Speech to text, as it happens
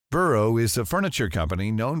Burrow is a furniture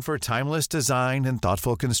company known for timeless design and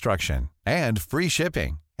thoughtful construction, and free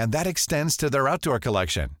shipping, and that extends to their outdoor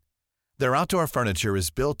collection. Their outdoor furniture is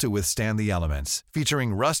built to withstand the elements,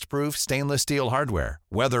 featuring rust-proof stainless steel hardware,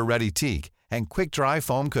 weather-ready teak, and quick-dry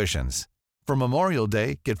foam cushions. For Memorial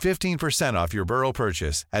Day, get 15% off your Burrow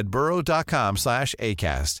purchase at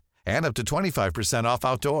burrow.com/ACAST and up to 25% off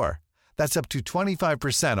outdoor. That's up to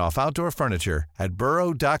 25% off outdoor furniture at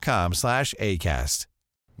burrow.com/ACAST.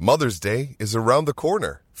 Mother's Day is around the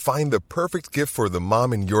corner. Find the perfect gift for the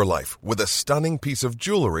mom in your life with a stunning piece of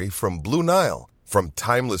jewelry from Blue Nile. From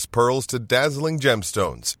timeless pearls to dazzling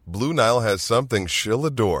gemstones, Blue Nile has something she'll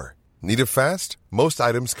adore. Need it fast? Most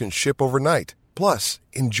items can ship overnight. Plus,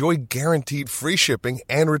 enjoy guaranteed free shipping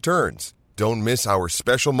and returns. Don't miss our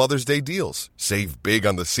special Mother's Day deals. Save big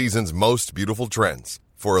on the season's most beautiful trends.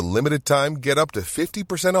 For a limited time, get up to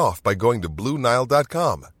 50% off by going to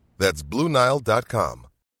BlueNile.com. That's BlueNile.com.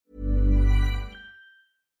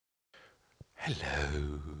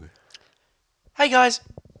 Hello. Hey guys.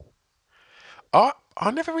 I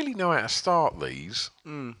never really know how to start these.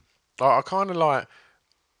 I kind of like.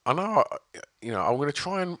 I know. I'm going to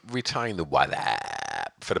try and retain the what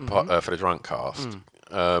for the for the drunk cast.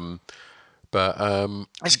 But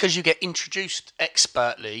it's because you get introduced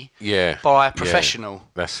expertly yeah, by a professional. Yeah,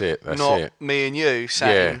 that's it. That's not it. me and you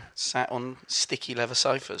sat on sticky leather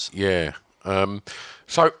sofas. Yeah.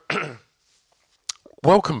 So,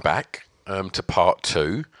 welcome back to part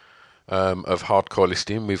 2 of Hardcore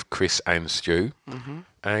Listening with Chris and Stu.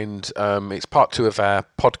 And it's part 2 of our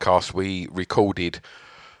podcast we recorded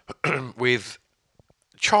with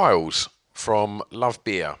Charles from Love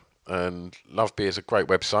Beer. And Love Beer is a great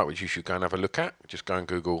website which you should go and have a look at. Just go and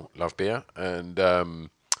Google Love Beer, and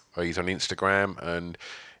he's on Instagram, and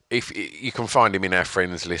if you can find him in our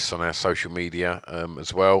friends list on our social media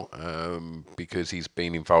as well, because he's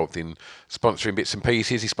been involved in sponsoring bits and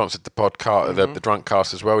pieces. He sponsored the podcast, the Drunk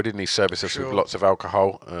Cast as well, didn't he? Service us with lots of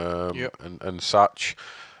alcohol and such.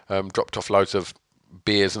 Dropped off loads of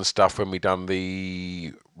beers and stuff when we done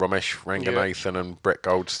the Ramesh Ranganathan and Brett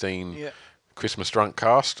Goldstein Christmas Drunk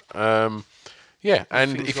Cast. And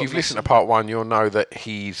if you've listened to part 1, you'll know that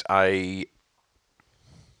he's a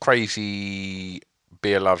crazy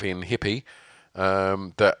beer-loving hippie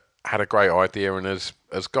that had a great idea and has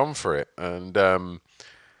gone for it. And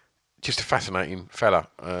just a fascinating fella,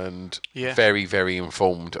 and very, very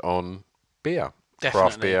informed on beer. Definitely.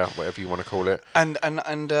 Craft beer, whatever you want to call it. And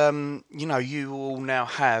you all now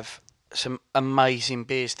have some amazing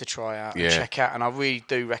beers to try out and check out, and I really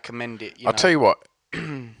do recommend it. I'll tell you what,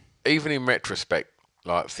 even in retrospect,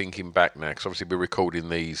 like thinking back now, because obviously we're recording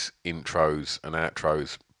these intros and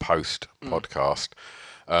outros post podcast,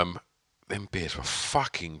 them beers were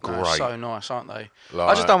fucking great. No, so nice, aren't they?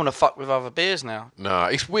 I just don't want to fuck with other beers now. No,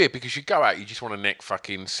 it's weird because you go out, you just want to neck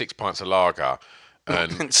fucking 6 pints of lager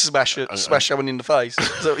and smash someone in the face.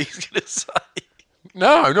 Is that what he's going to say?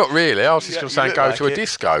 No, not really. I was just going to say go to a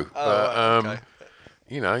disco. Oh, okay.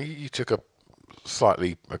 You took a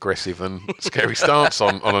slightly aggressive and scary stance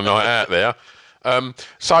on a night out there.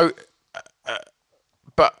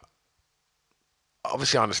 But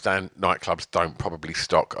obviously I understand nightclubs don't probably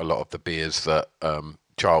stock a lot of the beers that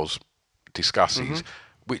Charles discusses,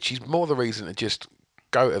 which is more the reason to just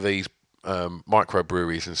go to these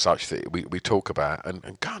microbreweries and such that we talk about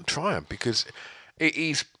and go and try them, because it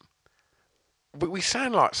is... We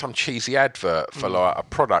sound like some cheesy advert for like a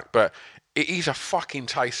product, but it is a fucking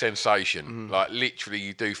taste sensation. Like literally,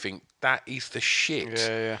 you do think that is the shit.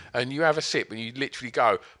 Yeah. And you have a sip and you literally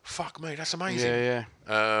go, "Fuck me, that's amazing." Yeah.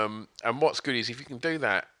 And what's good is if you can do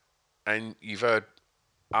that, and you've heard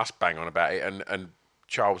us bang on about it, and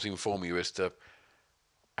Charles inform you as to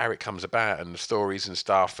how it comes about and the stories and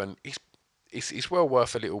stuff, and it's well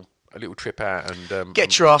worth a little trip out and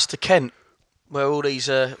get your ass to Kent, where all these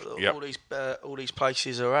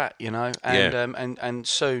places are at, and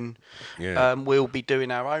soon we'll be doing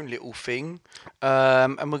our own little thing,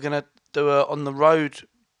 and we're gonna do a on the road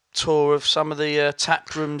tour of some of the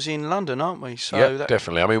tap rooms in London, aren't we? So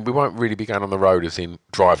definitely. I mean, we won't really be going on the road as in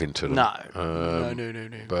driving to them. No.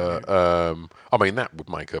 But I mean, that would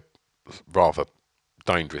make a rather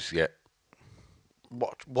dangerous yet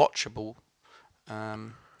watchable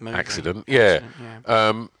movie. Accident. Yeah.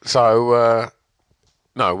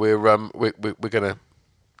 No, we're gonna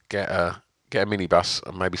get a minibus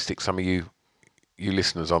and maybe stick some of you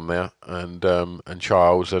listeners on there, and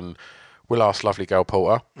Charles, and we'll ask lovely Gail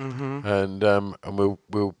Porter, and we'll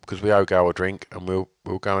because we owe Gail a drink, and we'll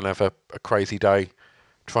go and have a crazy day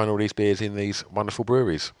trying all these beers in these wonderful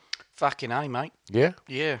breweries. Fucking A, mate. Yeah.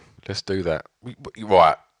 Yeah. Let's do that.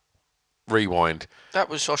 Right. rewind. That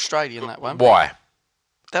was Australian, that one. Why?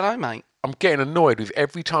 Don't know, mate. I'm getting annoyed with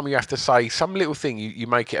every time you have to say some little thing, you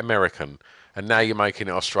make it American, and now you're making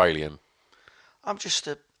it Australian. I'm just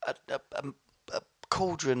a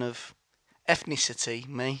cauldron of ethnicity,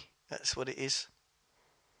 me. That's what it is.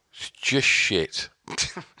 It's just shit.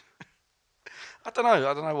 I don't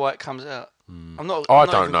know why it comes out. I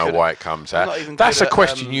don't know why it comes out. That's a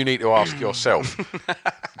question you need to ask yourself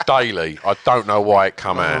daily. I don't know why it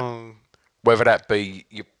come out. Whether that be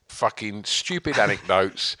your fucking stupid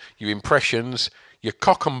anecdotes, your impressions, your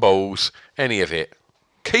cock and balls, any of it.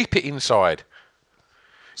 Keep it inside.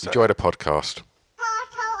 Enjoy the podcast.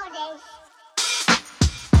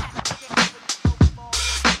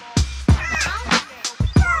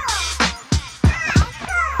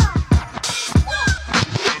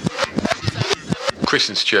 Chris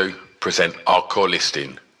and Stu present Hardcore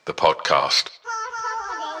Listing, the podcast.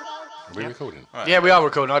 Are we recording? Right. Yeah, we are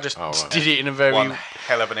recording. I just did it in a very... One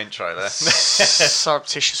hell of an intro there.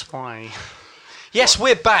 surreptitious way. Yes,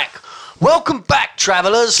 we're back. Welcome back,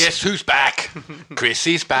 travellers. Guess who's back? Chris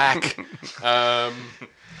is back. Yeah,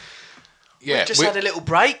 we just had a little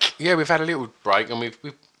break. Yeah, we've had a little break, and we've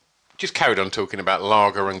just carried on talking about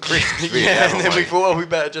lager and crisps. Really, and then we thought, we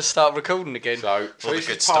better just start recording again. So all the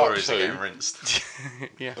good stories are getting rinsed.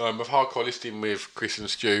 Yeah. Of Hardcore Listing with Chris and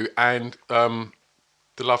Stu, and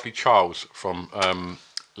the lovely Charles from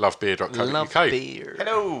lovebeer.co.uk. Love Beer.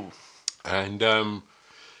 Hello. And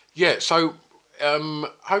so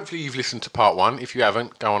hopefully you've listened to part one. If you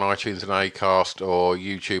haven't, go on iTunes and Acast or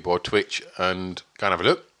YouTube or Twitch and go and have a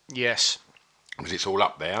look. Yes. Because it's all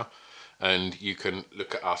up there. And you can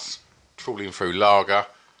look at us trawling through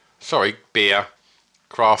beer,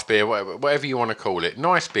 craft beer, whatever you want to call it.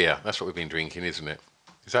 Nice beer. That's what we've been drinking, isn't it?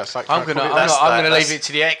 Is that like? I'm gonna leave it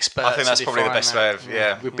to the experts. I think that's probably the best way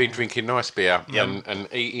of We've been drinking nice beer and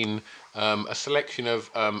eating a selection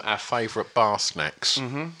of our favourite bar snacks.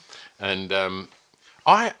 Mm-hmm. And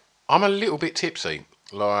I'm a little bit tipsy.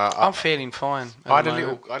 Like, I'm feeling fine. I had a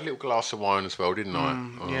little glass of wine as well, didn't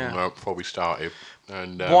I? Before we started.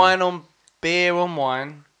 And wine on beer on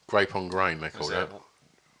wine. Grape on grain, they call it.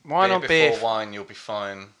 Wine on beer. Before wine, you'll be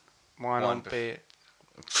fine. Wine on beer.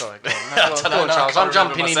 Sorry, go on. Charles. I'm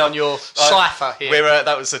jumping in on your cipher here.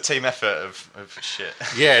 That was a team effort of shit.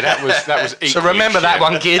 Yeah, that was. So remember that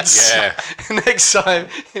one, kids. Yeah. Next time,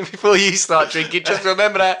 before you start drinking, just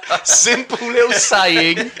remember that simple little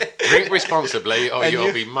saying. Drink responsibly, or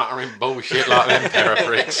you'll be muttering bullshit like them pair of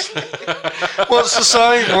pricks. What's the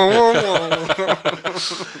saying?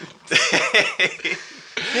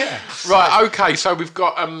 Yeah. Right. Okay. So we've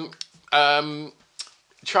got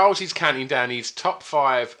Charles is counting down his top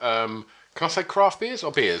 5. Can I say craft beers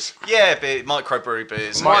or beers? Yeah, microbrewery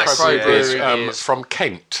beers. Microbreweries from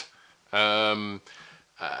Kent.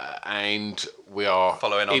 And we are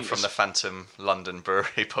following on from the Phantom London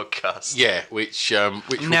Brewery podcast. Yeah, which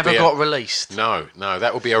never got released. No,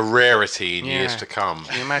 that will be a rarity in years to come.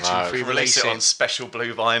 Can you imagine if we release it on special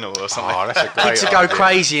blue vinyl or something? Oh, that's a great to go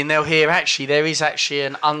crazy, and they'll hear there is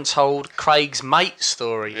an untold Craig's mate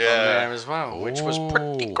story on there as well, which was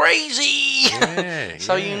pretty crazy. Yeah,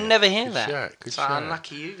 so you never hear that. Good so shout.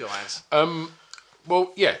 Unlucky you guys.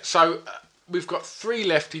 Well, yeah. So we've got 3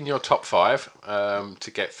 left in your top 5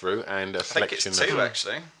 to get through, and a selection. I think it's 2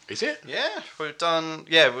 actually. Is it? Yeah, we've done.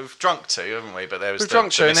 Yeah, we've drunk 2, haven't we? But there was the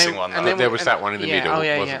missing one. And there was that one in the middle. Oh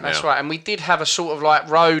yeah, that's right. And we did have a sort of like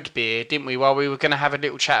road beer, didn't we? While we were going to have a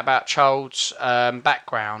little chat about Charles'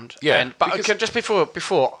 background. Yeah. But just before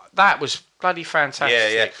that was bloody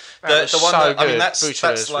fantastic. Yeah. The one so that, I mean, that's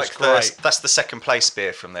like that's the second place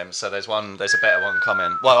beer from them. So there's a better one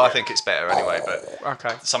coming. Well, I think it's better anyway,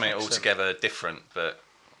 but something altogether different, but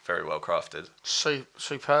very well crafted.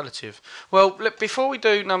 Superlative. Well, look, before we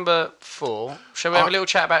do number 4, shall we have a little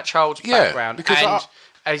chat about Charles' background? Because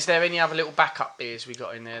is there any other little backup beers we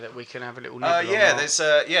got in there that we can have a little nibble on? There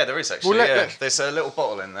is actually. Well, there's a little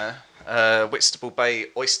bottle in there. Whitstable Bay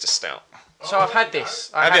Oyster Stout. So I've had this.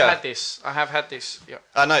 I have had this. Yeah.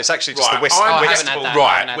 No, it's actually just the Whitstable.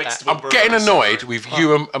 I'm getting annoyed with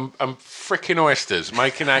you and frickin' oysters,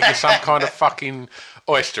 making out you're some kind of fucking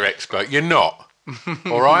oyster expert. You're not.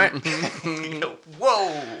 All right?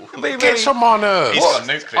 Whoa! Gets on my nerves. He's got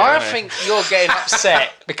nuclear, I think you're getting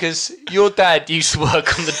upset because your dad used to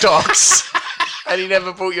work on the docks and he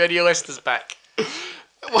never brought you any oysters back.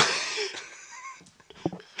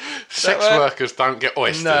 Sex workers don't get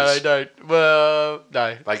oysters. No, they don't. Well,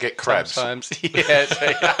 no. They get crabs. Sometimes. Yeah.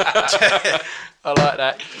 I like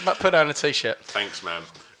that. Put on a t-shirt. Thanks, man.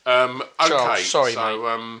 Okay. Sorry,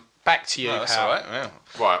 so, Back to you, that's all right. Yeah.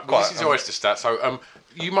 Right, well, this is oyster stat, so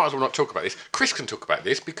you might as well not talk about this. Chris can talk about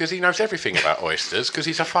this because he knows everything about oysters because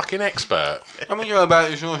he's a fucking expert. I mean, you know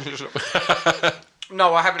about this.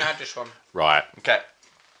 No, I haven't had this one. Right. Okay.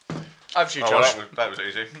 Over to you, Josh. That was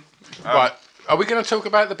easy. Right, are we going to talk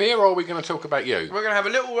about the beer or are we going to talk about you? We're going to have a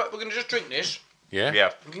little... We're going to just drink this. Yeah?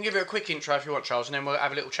 Yeah. We can give it a quick intro if you want, Charles, and then we'll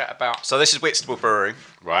have a little chat about... So this is Whitstable Brewery.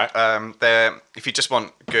 Right. They're, if you just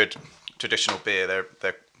want good traditional beer,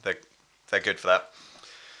 they're good for that.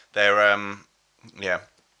 They're yeah.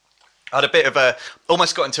 I had a bit of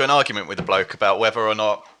almost got into an argument with the bloke about whether or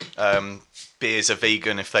not beers are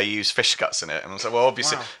vegan if they use fish guts in it. And I was like, well,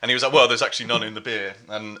 obviously. Wow. And he was like, well, there's actually none in the beer.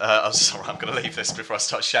 And I was just like, I'm going to leave this before I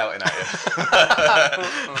start shouting at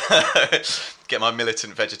you. Get my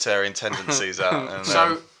militant vegetarian tendencies out. And,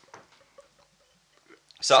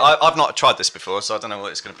 so I've not tried this before, so I don't know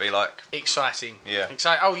what it's going to be like. Exciting. Yeah.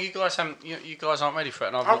 Exciting. Oh, you guys haven't. You guys aren't ready for it,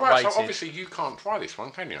 and I've not waited. So obviously you can't try this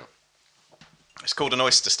one, can you? It's called an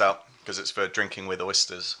oyster stout because it's for drinking with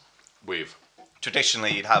oysters. With.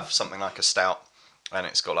 Traditionally, you'd have something like a stout, and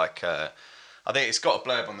it's got like I think it's got a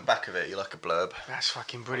blurb on the back of it. You like a blurb? That's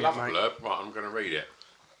fucking brilliant, I love mate. a blurb. Right, I'm going to read it.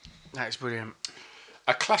 That is brilliant.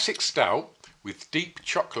 A classic stout with deep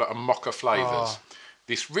chocolate and mocha flavours.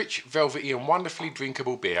 This rich, velvety and wonderfully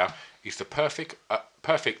drinkable beer is the perfect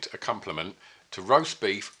accompaniment to roast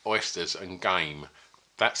beef, oysters and game.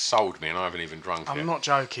 That sold me and I haven't even drunk it. I'm not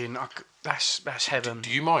joking. That's heaven. Do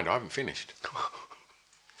you mind? I haven't finished.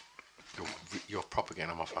 You're proper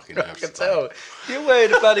getting on my fucking nerves. I can tell. You're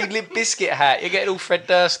wearing a bloody Limp Biscuit hat. You're getting all Fred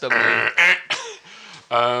Durst on me.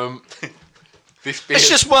 This beer... It's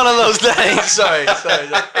just one of those days. Sorry.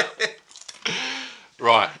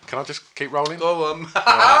 Right, can I just keep rolling? Go on.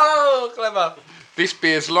 Oh, clever. This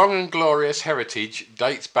beer's long and glorious heritage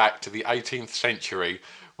dates back to the 18th century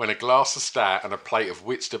when a glass of stout and a plate of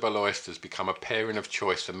Whitstable oysters become a pairing of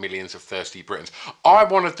choice for millions of thirsty Britons. I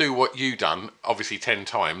want to do what you done, obviously 10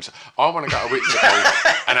 times. I want to go to Whitstable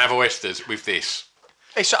and have oysters with this.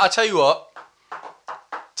 So I tell you what.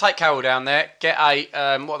 Take Carol down there. Get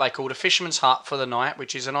a what they call a fisherman's hut for the night,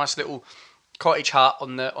 which is a nice little cottage hut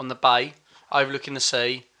on the bay, overlooking the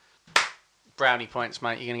sea. Brownie points,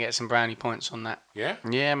 mate. You're going to get some brownie points on that. Yeah?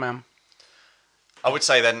 Yeah, man. I would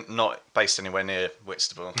say they're not based anywhere near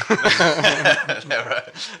Whitstable. they're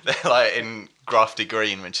like in Grafty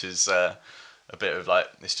Green, which is a bit of like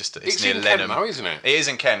it's near in Lenham, Kent, though, isn't it? It is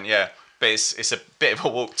in Kent, yeah, but it's a bit of a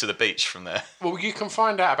walk to the beach from there. Well, you can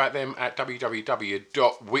find out about them at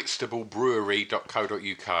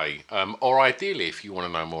www.whitstablebrewery.co.uk, or ideally, if you want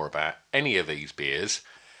to know more about any of these beers,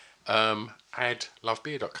 add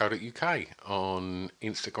lovebeer.co.uk on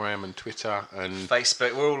Instagram and Twitter and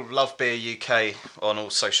Facebook. We're all Love Beer UK on all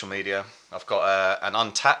social media. I've got an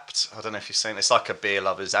Untapped. I don't know if you've seen it. It's like a beer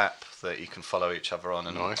lovers app that you can follow each other on.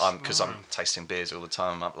 And nice. Because I'm tasting beers all the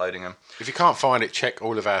time, I'm uploading them. If you can't find it, check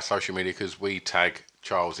all of our social media because we tag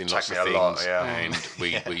Charles in lots of things,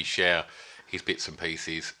 and we share his bits and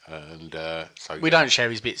pieces. And so we don't share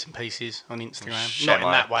his bits and pieces on Instagram. Not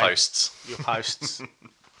in that way. Posts. Your posts.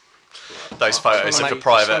 Those photos are for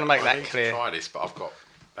private. I just want to make that clear. Try this, but I've got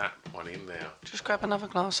that one in there. Just grab another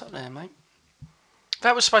glass up there, mate.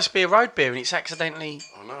 That was supposed to be a road beer, and it's accidentally.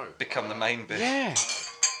 Oh no! Become the main beer. Yeah.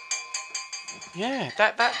 Yeah.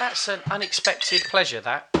 That's an unexpected pleasure.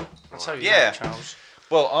 That. I'll tell you that, Charles.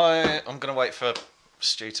 Well, I'm gonna wait for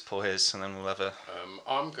Stu to pour his, and then we'll have a.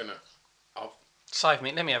 I'm gonna. Save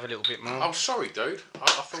me. Let me have a little bit more. Oh, sorry, dude. I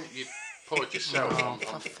thought you'd poured yourself. Oh,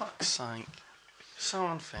 for fuck's sake. So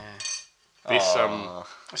unfair. This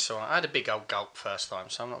That's alright. I had a big old gulp first time,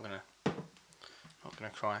 so I'm not gonna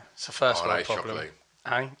cry. It's the first world problem.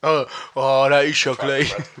 Hey? Oh, that is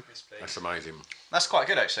chocolate. That's amazing. That's quite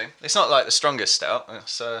good actually. It's not like the strongest stout.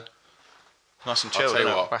 It's nice and chilled. I'll tell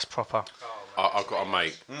you what, that's proper. I've got a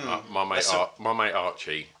mate. My mate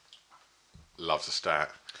Archie loves a stout.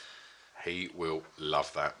 He will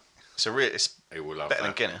love that. He will love better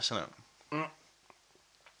than Guinness, isn't it?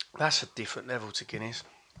 That's a different level to Guinness.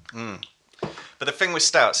 But the thing with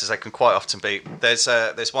stouts is they can quite often be. There's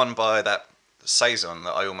one by that Saison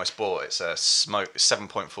that I almost bought. It's a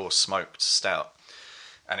 7.4 smoked stout,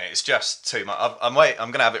 and it's just too much. I'm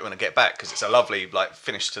gonna have it when I get back because it's a lovely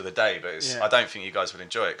finish to the day. But I don't think you guys would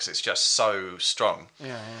enjoy it because it's just so strong.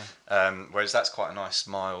 Yeah. Whereas that's quite a nice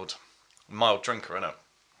mild drinker, isn't it?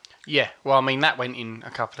 Yeah. Well, I mean that went in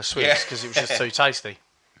a couple of swigs because it was just too tasty.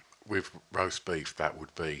 With roast beef, that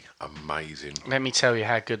would be amazing. Let me tell you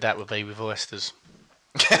how good that would be with oysters.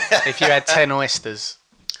 If you had 10 oysters.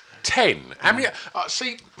 10? How many?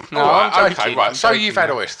 See, no, I'm joking, okay, right. So you've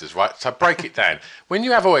had oysters, right? So break it down. When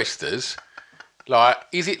you have oysters, Like,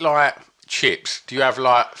 is it like chips? Do you have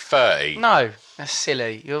like 30? No, that's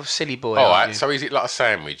silly. You're a silly boy. All aren't right, you? so is it like a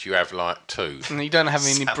sandwich? You have like 2. You don't have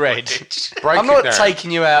any bread. Break I'm it not down.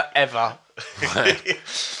 taking you out ever.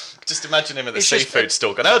 Just imagine him at the It's just- seafood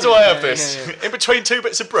store going, how do I have this? yeah. In between 2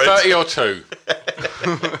 bits of bread. 30 or 2.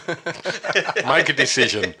 Make a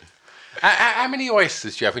decision. How many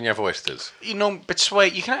oysters do you have when you have oysters? You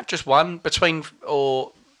can have just one, between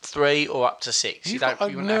or 3 or up to 6. You've you don't. got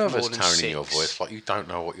a You wouldn't have nervous more than tone 6. in your voice, like you don't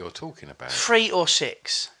know what you're talking about. 3 or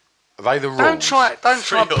 6. Are they the rules? Don't try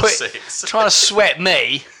 3 or to 6. try to sweat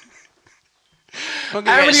me. I'm How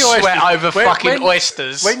gonna many get sweat oysters- over when- fucking when-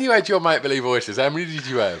 oysters. When you had your make believe oysters, how many did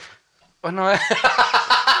you have? When I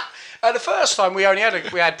the first time we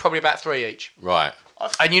had probably about 3 each, Right.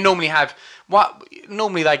 and you normally have what?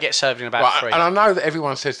 Normally they get served in about Right, 3. and I know that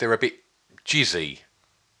everyone says they're a bit jizzy.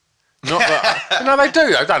 Not that. No, they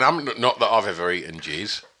do. I don't. Not that I've ever eaten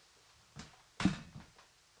jizz.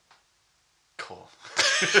 Cool.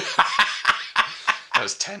 That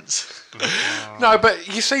was tense. No, but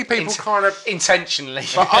you see people kind of. Intentionally.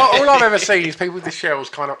 But all I've ever seen is people with the shells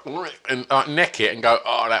kind of and neck it and go,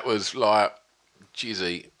 "Oh, that was like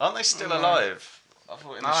jizzy." Aren't they still alive? I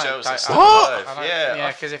thought in the No, shells they're don't- still What? alive.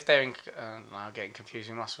 Yeah. because if they're in, I'm getting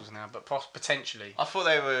confusing Russells now, but potentially. I thought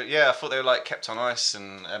they were. Yeah, I thought they were like kept on ice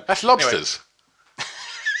and. That's anyway, lobsters.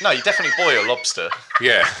 no, you definitely boil lobster.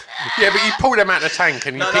 Yeah, yeah, but you pull them out of the tank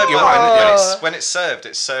and you pick your but one. when it's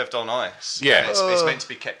served on ice. Yeah. And it's meant to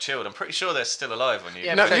be kept chilled. I'm pretty sure they're still alive when you.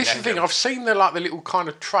 Yeah, No, but this is the thing. I've seen the little kind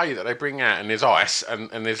of tray that they bring out, and there's ice, and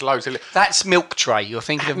there's loads of. That's milk tray. You're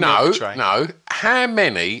thinking of No, milk tray. no. How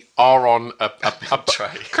many are on a tray.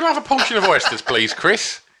 Can I have a portion of oysters, please,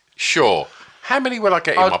 Chris? Sure. How many will I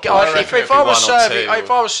get in my portion? reckon If it'd I be was 1 or serving, 2. if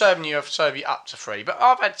I was serving you, I'd serve you up to 3. But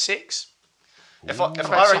I've had 6. I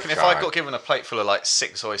reckon if I got given a plate full of like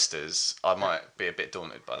 6 oysters, I might be a bit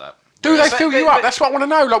daunted by that. Do they But- fill you but- up? That's what I want to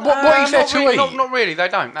know. Like, what is there not to really, eat? Not really. They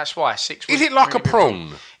don't. That's why 6. Is would it like really a be-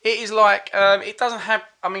 prawn? It is like it doesn't have.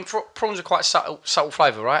 I mean, prawns are quite subtle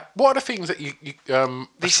flavour, right? What are the things that you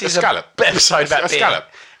This a is scallop? a episode about a beer. scallop.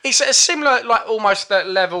 It's a similar, like almost that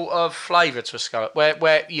level of flavour to a scallop,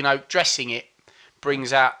 where dressing it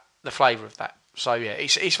brings out the flavour of that. So yeah,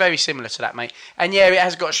 it's very similar to that, mate. And yeah, it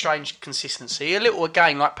has got a strange consistency. A little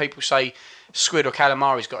again, like people say, squid or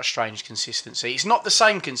calamari's got a strange consistency. It's not the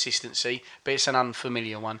same consistency, but it's an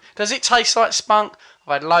unfamiliar one. Does it taste like spunk?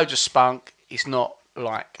 I've had loads of spunk. It's not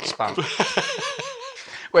like spunk.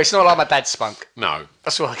 Well, it's not like my dad's spunk. No.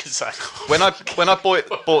 That's all I can say. When I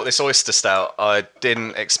bought this oyster stout, I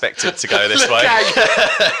didn't expect it to go this way.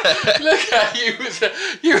 Look at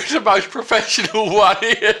you. You was the most professional one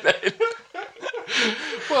here then.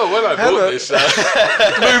 Well, when I bought this,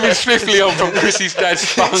 moving swiftly on from Chrissy's dad's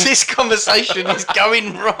phone. This conversation is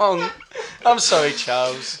going wrong. I'm sorry,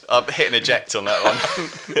 Charles. I'm hitting eject on that one.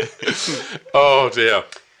 Oh dear.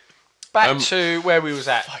 Back to where we was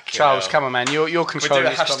at. Charles, hell. come on, man. You're We do controlling a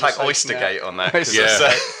this hashtag conversation now. Oystergate on that.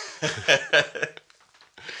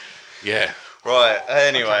 Yeah. Yeah. Right.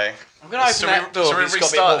 Anyway, I'm going to open that door. Shall we but it's got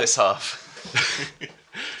a bit restart more. this half?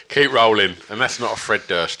 Keep rolling, and that's not a Fred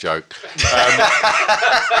Durst joke.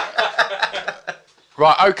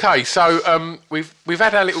 Right, okay. So we've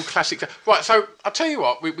had our little classic. Right, so I'll tell you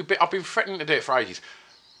what. I've been threatening to do it for ages.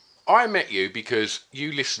 I met you because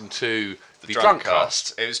you listened to the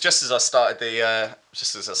Drunkcast. It was just as I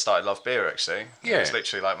started Love Beer, actually. Yeah. It was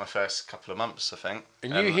literally like my first couple of months, I think.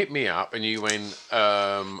 And you hit me up and you went,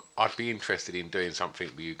 I'd be interested in doing something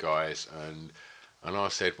with you guys. And I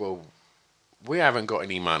said, well, we haven't got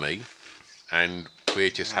any money and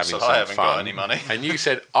we're just having some fun. I haven't got any money. And you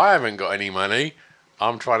said, I haven't got any money.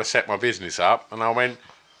 I'm trying to set my business up. And I went,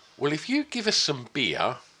 well, if you give us some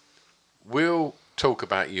beer, we'll talk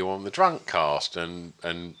about you on the Drunkcast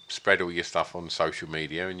and spread all your stuff on social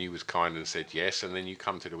media. And you was kind and said yes. And then you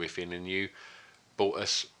come to the Whiffin and you bought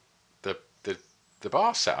us the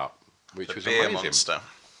bar setup, which The was Beer amazing. Monster.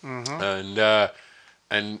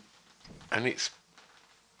 And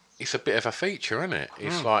it's a bit of a feature, isn't it?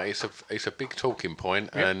 It's like it's a big talking point,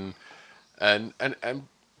 and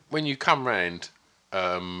when you come round,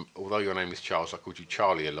 although your name is Charles, I called you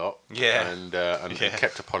Charlie a lot, Yeah. and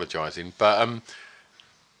kept apologising, but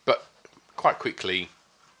quite quickly,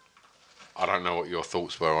 I don't know what your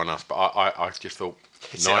thoughts were on us, but I just thought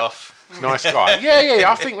Hit it off. nice guy.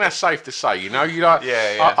 Yeah. I think that's safe to say. You know, you like.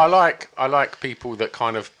 Yeah. I like people that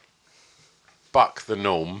kind of buck the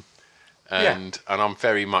norm, and I'm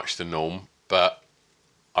very much the norm. But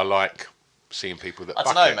I like seeing people that. I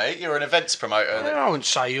don't buck know, it. mate. You're an events promoter. I wouldn't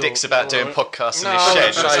say you're... Dicks about doing podcasts in No, his I shed.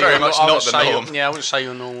 wouldn't That's say very you're- much I not would the say norm. you're- Yeah, I wouldn't say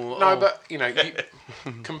you're normal. at No, all. but you know,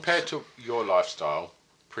 compared to your lifestyle,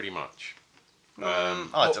 pretty much.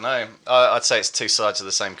 I don't know. I'd say it's two sides of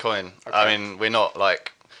the same coin. Okay. I mean, we're not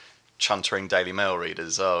like chuntering Daily Mail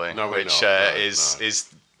readers, are we? No, we're Which not. is the He's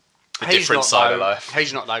different not, side though. of life.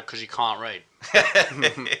 He's not, though, because he can't read.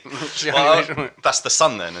 Well, that's the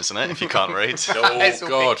sun then, isn't it? If you can't read. Oh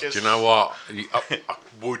God! Do you know what? I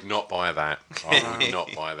would not buy that. I would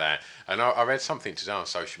not buy that. And I read something today on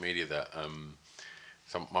social media that one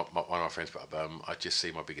of my friends put up. I just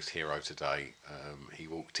see my biggest hero today. He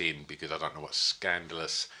walked in because I don't know what's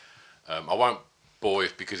scandalous. I won't bore you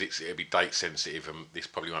because it'll be date sensitive, and this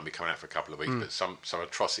probably won't be coming out for a couple of weeks. But some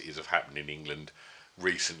atrocities have happened in England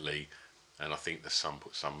recently. And I think the Sun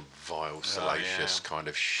put some vile, salacious, kind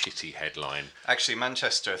of shitty headline. Actually,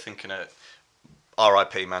 Manchester are thinking of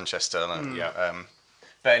R.I.P. Manchester.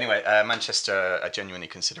 But anyway, Manchester are genuinely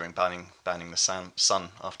considering banning the Sun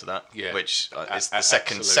after that. Yeah. Which is the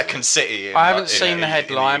absolutely. second city. I haven't seen the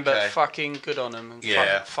headline, but UK. fucking good on them. And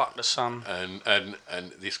Yeah. fuck the Sun.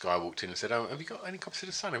 And this guy walked in and said, "Oh, have you got any copies of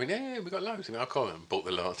the Sun?" I mean, yeah, we got loads. I mean, I call them, bought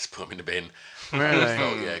the lots, put them in the bin. Really? I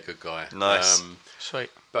thought, yeah, good guy. Nice. Sweet.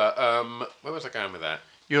 But where was I going with that?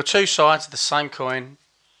 You're two sides of the same coin.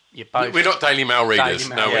 You're both. We're not Daily Mail readers.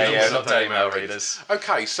 Daily Mail. No, we're not Daily Mail readers.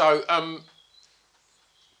 Okay, so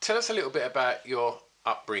tell us a little bit about your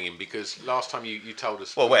upbringing, because last time you told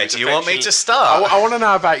us. Well, where do you want me to start? I want to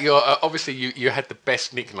know about your. Obviously, you had the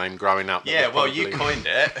best nickname growing up. Yeah, well, you coined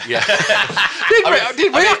it. Yeah.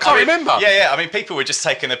 Did we? I can't remember. Yeah. I mean, people were just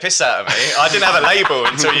taking the piss out of me. I didn't have a label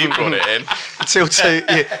until you brought it in. Until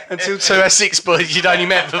two Essex boys you'd only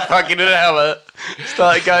met for fucking an hour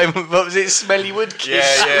started going, what was it, Smelly Wood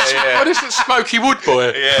Kiss? Yeah. What is it, Smoky Wood Boy?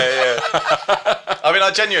 Yeah. I mean,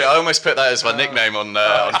 I almost put that as my nickname on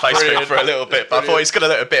Facebook for a little bit, but I thought it's going to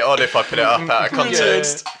look a bit odd if I put it up out of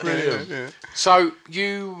context. Brilliant. So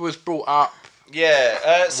you was brought up.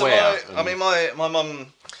 Yeah. So where? my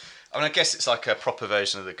mum. I mean, I guess it's like a proper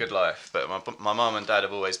version of the good life, but my mum and dad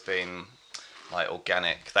have always been like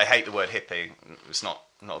organic. They hate the word hippie. It's not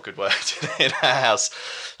a good word in our house.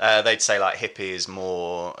 They'd say like hippie is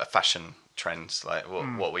more a fashion trend. Like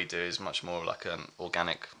what we do is much more like an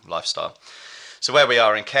organic lifestyle. So where we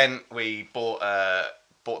are in Kent, we bought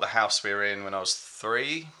the house we were in when I was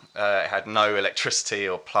 3. It had no electricity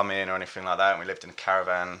or plumbing or anything like that, and we lived in a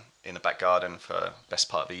caravan in the back garden for the best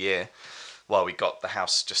part of a year while we got the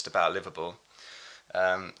house just about livable.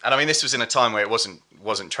 And I mean, this was in a time where it wasn't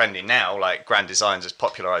trendy. Now, like Grand Designs has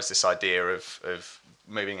popularised this idea of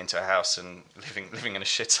moving into a house and living in a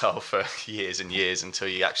shithole for years and years until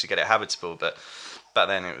you actually get it habitable. But back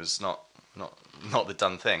then, it was not the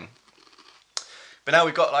done thing. But now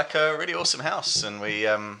we've got like a really awesome house, and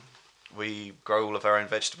we grow all of our own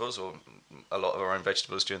vegetables, or a lot of our own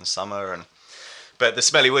vegetables during the summer. But the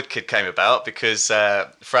Smelly Wood Kid came about because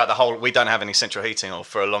throughout the whole, we don't have any central heating, or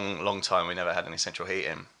for a long time we never had any central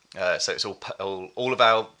heating. So it's all of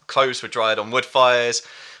our clothes were dried on wood fires,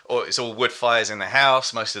 or it's all wood fires in the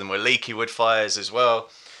house. Most of them were leaky wood fires as well.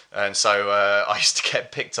 And so I used to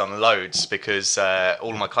get picked on loads because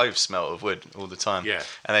all of my clothes smelled of wood all the time. Yeah.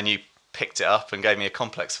 And then you picked it up and gave me a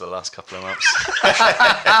complex for the last couple of months.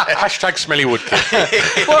 Hashtag Smelly Wood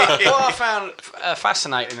Kid. What I found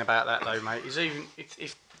fascinating about that though, mate, is even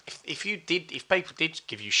if people did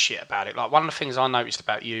give you shit about it, like one of the things I noticed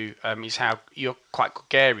about you is how you're quite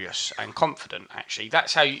gregarious and confident. Actually,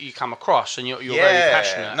 that's how you come across, and you're very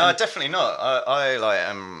passionate. No, definitely not. I like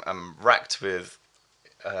am racked with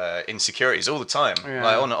insecurities all the time,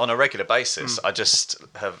 like on a regular basis. I just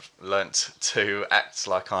have learnt to act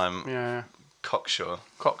like I'm cocksure.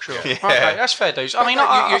 Yeah. Okay, that's fair, dudes. I mean,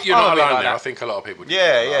 you're not alone like there. that. I think a lot of people do.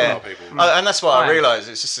 Yeah. A lot of people. And that's what I realise.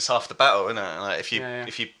 It's just half the battle, isn't it? Like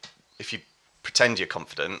if you pretend you're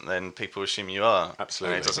confident, then people assume you are.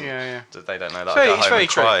 Absolutely. And it doesn't. Yeah. They don't know that It's I go home very and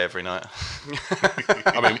true. cry every night.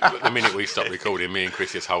 I mean, the minute we stop recording, me and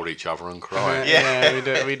Chris just hold each other and cry. Yeah,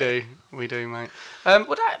 we do, mate.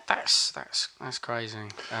 Well, that's crazy.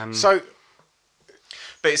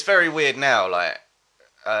 But it's very weird now. Like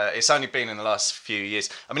it's only been in the last few years.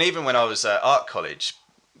 I mean, even when I was at art college,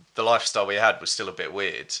 the lifestyle we had was still a bit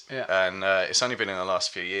weird. Yeah. And it's only been in the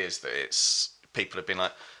last few years that people have been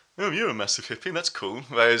like, "Oh, you're a massive hippie. That's cool."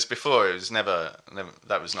 Whereas before, it was never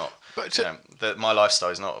that was not. But that my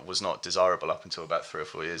lifestyle was not desirable up until about 3 or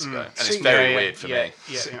 4 years ago, and it's very weird for me.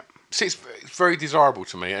 Yeah. See, it's very desirable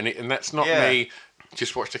to me, and that's not Yeah. me.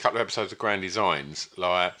 Just watched a couple of episodes of Grand Designs.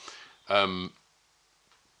 Like,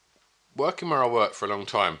 working where I worked for a long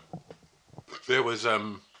time, there was a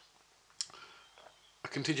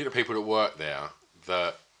contingent of people that worked there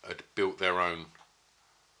that had built their own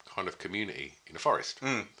kind of community in a forest,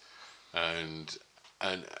 and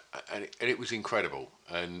and it was incredible,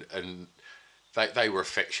 and they were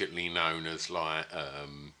affectionately known as like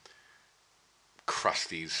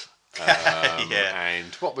Krusties.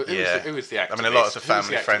 And who was the activist? I mean, a lot of the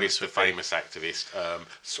family friends, the famous activist.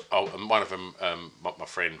 And one of them, my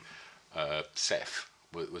friend Seth,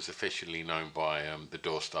 was officially known by the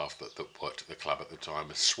door staff that worked at the club at the time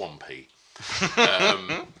as Swampy.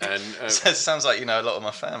 Sounds like you know a lot of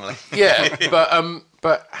my family. Yeah,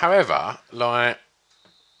 but however, like,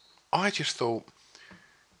 I just thought,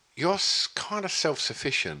 you're kind of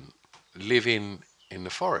self-sufficient living in the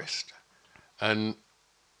forest, and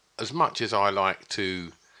as much as I like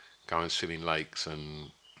to go and swim in lakes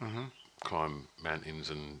and climb mountains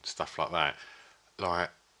and stuff like that, like,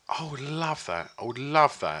 I would love that.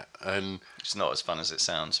 And it's not as fun as it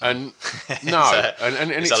sounds. And no,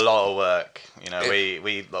 it's a lot of work. You know,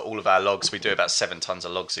 we all of our logs, we do about 7 tons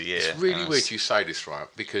of logs a year. It's really weird you say this, right?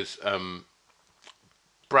 Because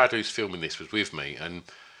Brad, who's filming this, was with me, and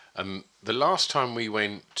the last time we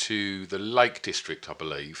went to the Lake District, I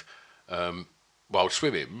believe, while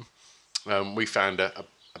swimming, we found a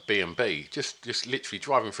B&B, just literally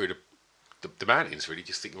driving through the mountains, really,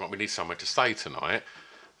 just thinking, right, we need somewhere to stay tonight.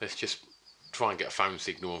 Let's just try and get a phone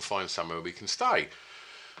signal and find somewhere we can stay.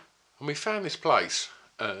 And we found this place,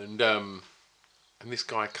 and this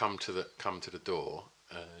guy come to the door,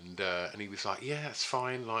 and he was like, yeah, that's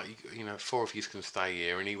fine. Like, you know, 4 of you can stay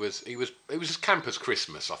here. And it was as camp as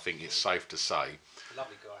Christmas, I think it's safe to say.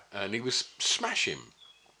 Lovely guy. And he was smashing,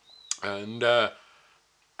 and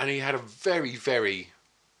he had a very, very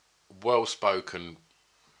well-spoken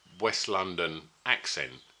West London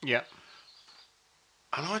accent. Yeah.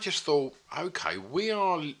 And I just thought, okay, we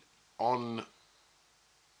are on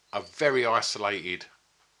a very isolated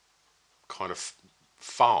kind of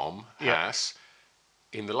farm house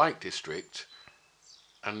in the Lake District,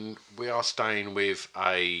 and we are staying with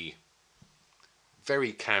a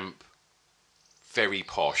very camp, very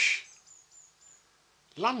posh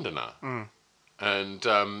Londoner.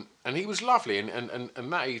 And he was lovely, and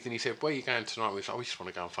that evening he said, where are you going tonight? We said, we just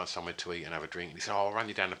want to go and find somewhere to eat and have a drink. And he said, I'll run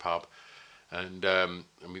you down the pub. And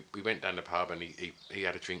we went down the pub, and he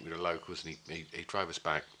had a drink with the locals, and he drove us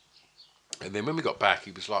back. And then when we got back,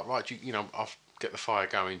 he was like, right, you know, I'll get the fire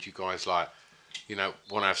going. Do you guys, like, you know,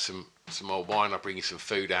 want to have some more wine? I'll bring you some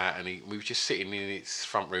food out. And we were just sitting in his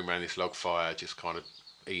front room around this log fire, just kind of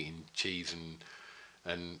eating cheese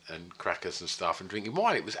and crackers and stuff and drinking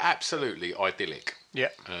wine. It was absolutely idyllic. Yeah.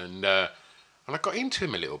 And I got into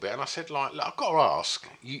him a little bit, and I said, like, look, I've got to ask,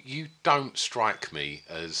 you don't strike me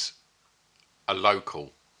as a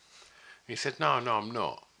local. He said, no, I'm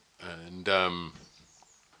not.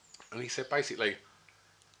 And he said, basically,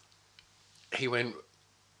 he went,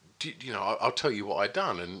 you know, I'll tell you what I'd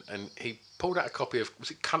done. And he pulled out a copy of,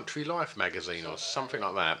 was it Country Life magazine or something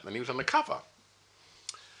like that? And he was on the cover.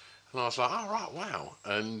 And I was like, oh, right, wow.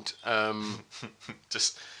 And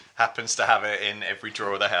just happens to have it in every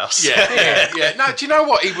drawer of the house. Yeah. No, do you know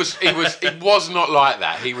what? He was not like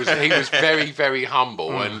that. He was very, very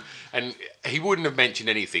humble, and he wouldn't have mentioned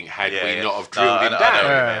anything had we not have drilled him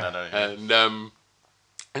down.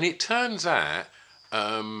 And it turns out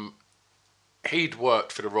he'd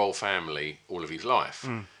worked for the royal family all of his life,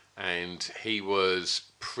 and he was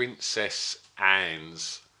Princess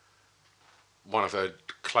Anne's, one of her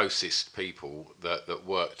closest people that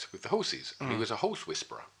worked with the horses. And he was a horse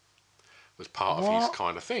whisperer, was part of his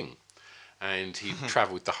kind of thing. And he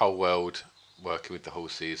travelled the whole world working with the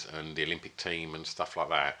horses and the Olympic team and stuff like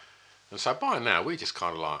that. And so by now we're just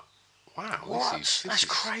kind of like, wow, this is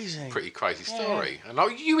crazy. Pretty crazy story.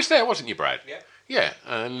 And you was there, wasn't you, Brad? Yeah. Yeah.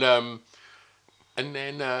 And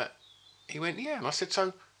then he went, yeah. And I said,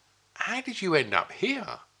 so how did you end up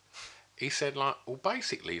here? He said, like, well,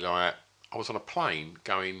 basically, like, I was on a plane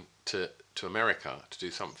going to America to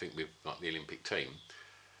do something with, like, the Olympic team,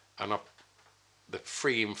 and the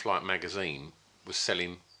Free In-Flight magazine was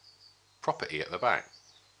selling property at the back,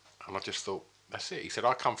 and I just thought, that's it. He said,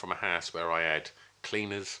 I come from a house where I had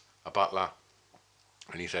cleaners, a butler,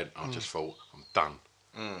 and he said, I just thought, I'm done.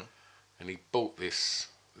 And he bought this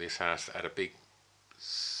house that had a big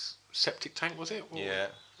septic tank, was it? Yeah.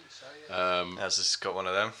 Has this got one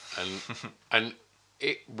of them? And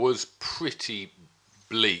it was pretty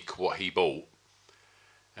bleak what he bought.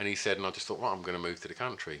 And he said, and I just thought, right, I'm going to move to the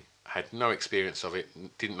country. I had no experience of it,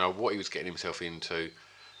 didn't know what he was getting himself into,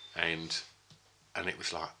 and it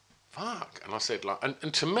was like, fuck. And I said, like,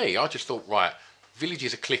 and to me, I just thought, right,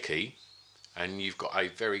 villages are cliquey, and you've got a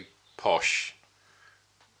very posh,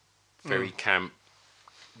 very camp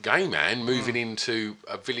gay man moving into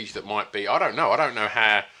a village that might be, I don't know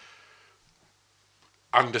how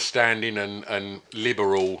understanding and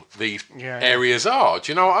liberal these areas are.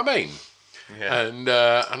 Do you know what I mean? Yeah. And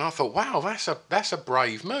I thought, wow, that's a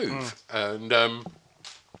brave move. And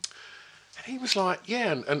he was like,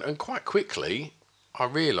 yeah, and quite quickly I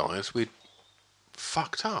realised we'd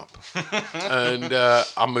fucked up. And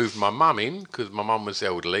I moved my mum in because my mum was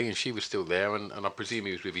elderly and she was still there, and I presume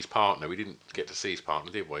he was with his partner. We didn't get to see his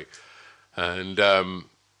partner, did we? And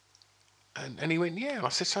he went, yeah. And I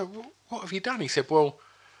said, so what have you done? He said, well,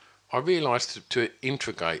 I realised to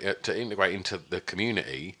integrate into the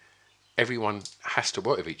community, everyone has to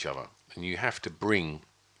work with each other, and you have to bring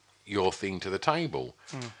your thing to the table.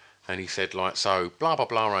 And he said, like, so blah blah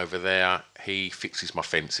blah over there, he fixes my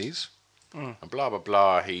fences, and blah blah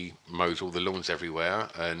blah, he mows all the lawns everywhere,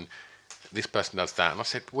 and this person does that. And I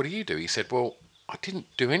said, what do you do? He said, well, I didn't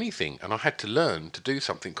do anything, and I had to learn to do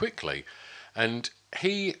something quickly. And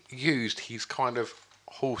he used his kind of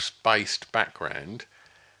horse-based background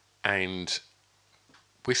and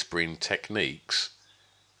whispering techniques,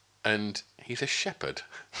 and he's a shepherd.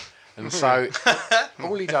 And so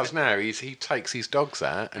all he does now is he takes his dogs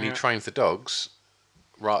out and he trains the dogs,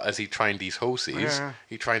 right as he trained his horses. Yeah.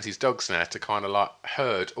 He trains his dogs now to kind of like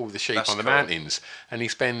herd all the sheep on the mountains. And he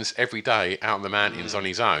spends every day out on the mountains on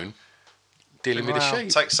his own dealing with the sheep.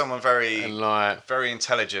 It takes someone very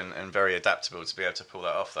intelligent and very adaptable to be able to pull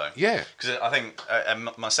that off, though. Yeah. Because I think,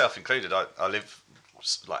 myself included, I live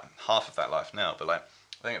like half of that life now, but like,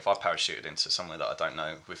 I think if I parachuted into somewhere that I don't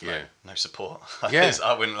know with no support,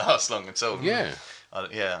 I wouldn't last long at all. Yeah.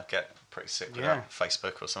 I'd get pretty sick without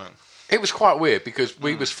Facebook or something. It was quite weird because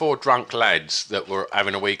we was 4 drunk lads that were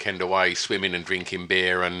having a weekend away, swimming and drinking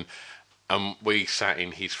beer, and we sat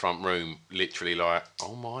in his front room literally like,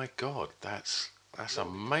 oh my God, that's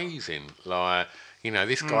amazing. Like, you know,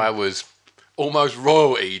 this guy was almost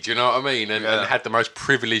royalty, do you know what I mean? And had the most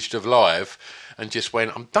privileged of life, and just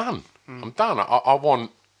went, I'm done. I'm done. I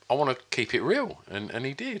want to keep it real, and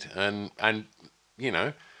he did, and you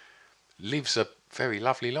know, lives a very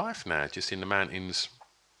lovely life now, just in the mountains,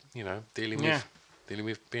 you know, dealing with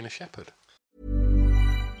being a shepherd.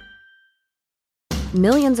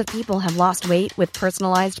 Millions of people have lost weight with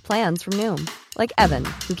personalized plans from Noom, like Evan,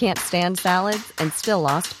 who can't stand salads and still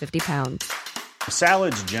lost 50 pounds.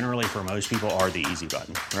 Salads generally for most people are the easy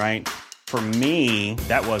button, right? For me,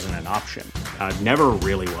 that wasn't an option. I never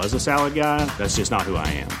really was a salad guy. That's just not who I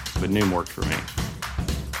am. But Noom worked for me.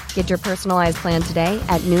 Get your personalized plan today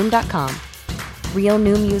at Noom.com. Real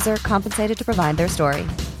Noom user compensated to provide their story.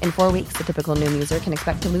 In 4 weeks, the typical Noom user can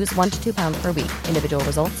expect to lose 1 to 2 pounds per week. Individual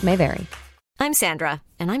results may vary. I'm Sandra,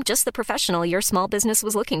 and I'm just the professional your small business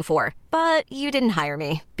was looking for. But you didn't hire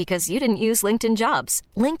me because you didn't use LinkedIn Jobs.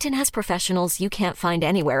 LinkedIn has professionals you can't find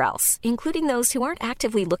anywhere else, including those who aren't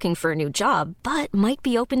actively looking for a new job, but might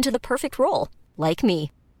be open to the perfect role, like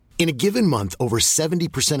me. In a given month, over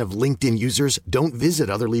 70% of LinkedIn users don't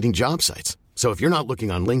visit other leading job sites. So if you're not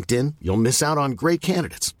looking on LinkedIn, you'll miss out on great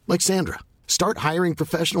candidates like Sandra. Start hiring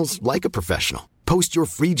professionals like a professional. Post your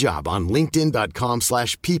free job on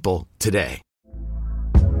linkedin.com/people today.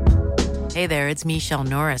 Hey there, it's Michelle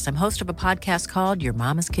Norris. I'm host of a podcast called Your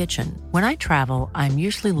Mama's Kitchen. When I travel, I'm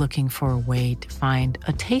usually looking for a way to find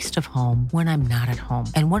a taste of home when I'm not at home.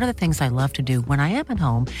 And one of the things I love to do when I am at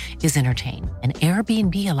home is entertain. And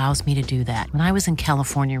Airbnb allows me to do that. When I was in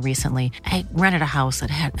California recently, I rented a house that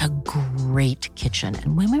had a great kitchen.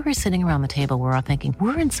 And when we were sitting around the table, we were all thinking,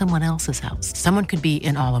 we're in someone else's house. Someone could be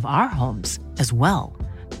in all of our homes as well.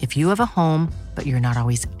 If you have a home, but you're not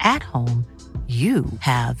always at home, you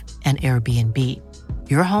have an Airbnb.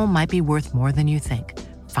 Your home might be worth more than you think.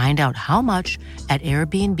 Find out how much at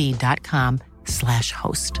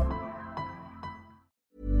airbnb.com/host.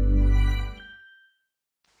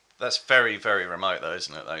 That's very, very remote, though,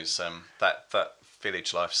 isn't it? Those that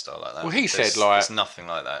village lifestyle like that. Well, said like there's nothing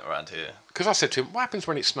like that around here. Because I said to him, "What happens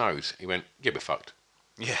when it snows?" He went, "Yeah, we're fucked."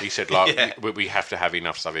 Yeah. He said, like, we have to have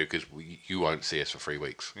enough stuff here because you won't see us for 3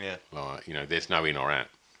 weeks. Yeah. Like, you know, there's no in or out.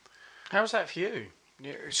 How was that for you?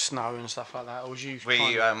 Snow and stuff like that, or was you?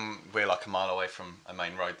 We're like a mile away from a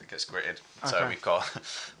main road that gets gritted, so we've got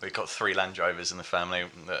 3 Land Rovers in the family.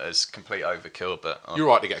 That is complete overkill. But you're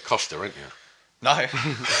right to get a Costa, aren't you? No.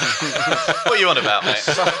 What are you on about, mate?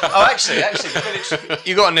 Oh, actually, the village.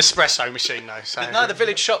 You got an espresso machine though. So. No, the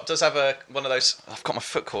village shop does have one of those. I've got my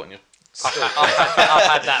foot caught in your. I've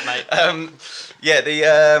had that, mate.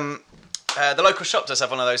 The local shop does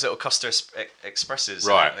have one of those little Costa Expresses,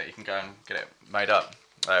 right? That you can go and get it made up.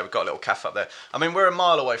 We've got a little cafe up there. I mean, we're a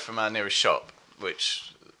mile away from our nearest shop,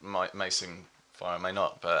 which may seem far, may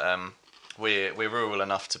not, but we're rural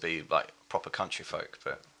enough to be like proper country folk.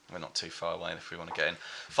 But we're not too far away if we want to get in.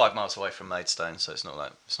 5 miles away from Maidstone, so it's not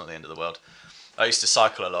the end of the world. I used to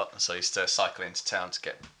cycle a lot, so I used to cycle into town to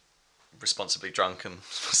get responsibly drunk and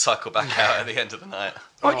cycle back out at the end of the night.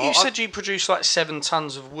 Well, you said you produce like 7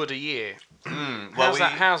 tons of wood a year.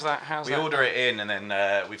 How's that? We order it in, and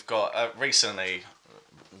then we've got recently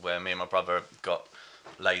where me and my brother got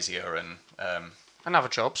lazier and other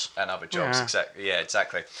jobs. Yeah.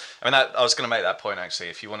 Exactly. I mean, I was going to make that point actually.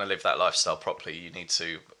 If you want to live that lifestyle properly, you need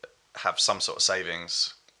to have some sort of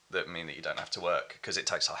savings that mean that you don't have to work, because it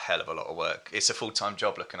takes a hell of a lot of work. It's a full-time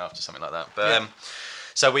job looking after something like that. But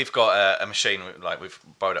so we've got a machine, like we've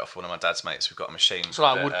borrowed it off one of my dad's mates. We've got a machine. It's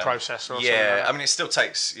like a wood processor or something like that. I mean, it still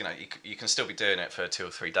takes, you can still be doing it for 2 or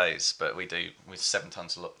 3 days, but we do with 7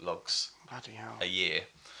 tons of logs a year,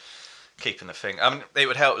 keeping the thing. I mean, it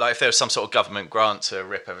would help, like if there was some sort of government grant to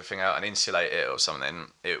rip everything out and insulate it or something,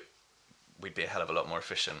 we'd be a hell of a lot more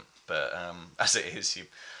efficient. But as it is,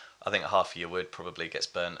 I think half of your wood probably gets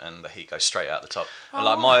burnt and the heat goes straight out the top. And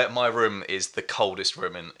like my room is the coldest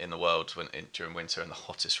room in the world during winter, and the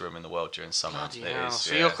hottest room in the world during summer.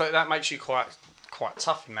 So that makes you quite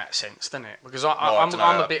tough in that sense, doesn't it? Because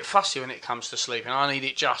I'm a bit fussy when it comes to sleeping. I need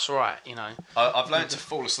it just right, I've learned to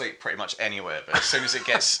fall asleep pretty much anywhere, but as soon as it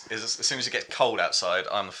gets cold outside,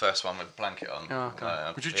 I'm the first one with a blanket on. Oh,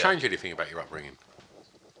 okay. Would you change anything about your upbringing?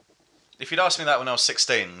 If you'd asked me that when I was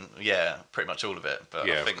 16, yeah, pretty much all of it. But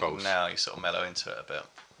yeah, I think now you sort of mellow into it a bit.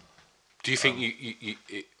 Do you think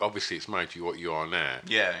obviously it's made you what you are now?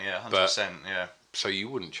 Yeah, 100%, yeah. So you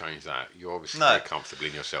wouldn't change that? You're obviously very comfortable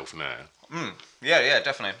in yourself now. Yeah,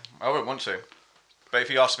 definitely. I wouldn't want to. But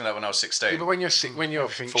if you asked me that when I was 16... Yeah, but when you're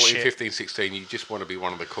 14, 15, 16, you just want to be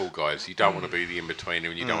one of the cool guys. You don't want to be the in-betweener,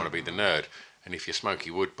 and you don't want to be the nerd. And if you're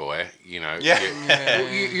Smokey Wood Boy, you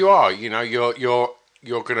are,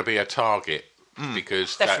 you're going to be a target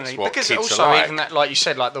because definitely. That's what because kids also are like. Even that, like you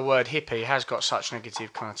said, like the word hippie has got such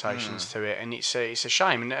negative connotations to it, and it's a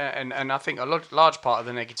shame. And I think a large part of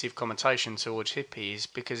the negative connotation towards hippie is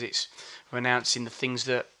because it's renouncing the things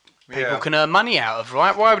that people can earn money out of,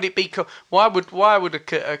 right? Why would it be? Why would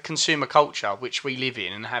a consumer culture, which we live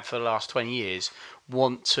in and have for the last 20 years,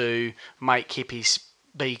 want to make hippies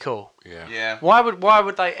be cool? Yeah. Why would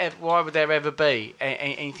there ever be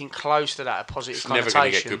anything close to that, a positive connotation? It's never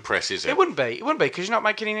going to get good press, is it? It wouldn't be, because you're not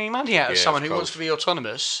making any money out of someone who wants to be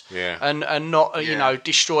autonomous and not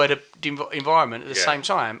destroy the environment at the same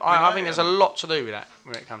time. I think there's a lot to do with that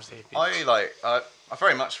when it comes to hippies. I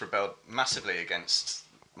very much rebelled massively against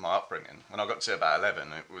my upbringing. When I got to about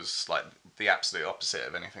 11, it was like the absolute opposite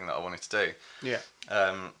of anything that I wanted to do. Yeah.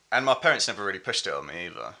 And my parents never really pushed it on me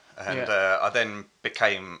either. And I then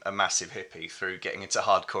became a massive hippie through getting into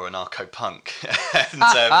hardcore anarcho-punk. And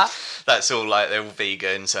that's all like, they're all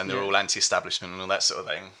vegans and they're all anti-establishment and all that sort of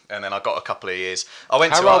thing. And then I got a couple of years. I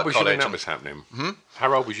went to art college. How old was you when that was happening?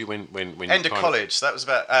 How old was you when end of college. That was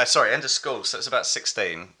about end of school. So that was about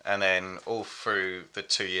 16. And then all through the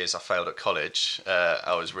 2 years I failed at college,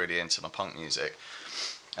 I was really into my punk music.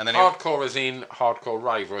 And then hardcore as in hardcore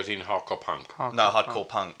rave or as in hardcore punk? Hardcore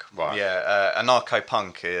punk. Right. Yeah,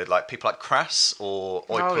 anarcho-punk, like people like Crass or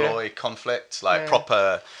Oi Polloi, Conflict, like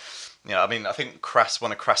proper, I mean, I think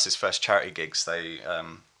one of Crass's first charity gigs,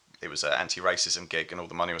 it was an anti-racism gig and all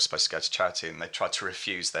the money was supposed to go to charity, and they tried to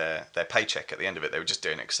refuse their paycheck at the end of it. They were just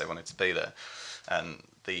doing it because they wanted to be there. And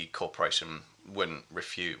the corporation wouldn't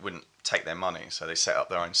take their money, so they set up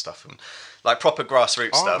their own stuff, and like proper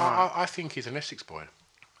grassroots stuff. I think he's an Essex boy.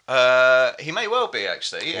 He may well be,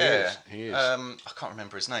 actually. He is. I can't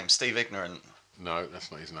remember his name. Steve Ignorant. No,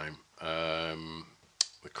 that's not his name.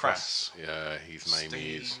 The Crass. Yeah, his name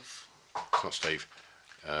is. It's not Steve.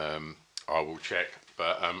 I will check,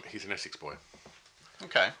 but he's an Essex boy.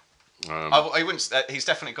 Okay. I wouldn't. He's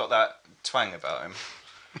definitely got that twang about him.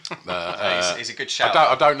 He's a good shout.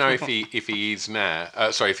 I don't know if he is now.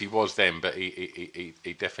 Sorry, if he was then, but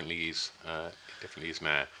he definitely is. Definitely is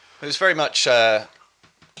now. It was very much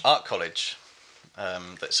art college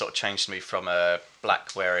that sort of changed me from a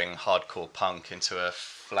black-wearing hardcore punk into a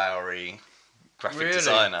flowery graphic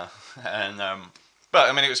designer. And but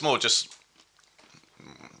I mean, it was more just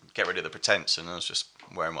get rid of the pretense, and I was just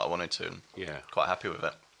wearing what I wanted to, and quite happy with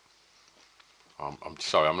it. I'm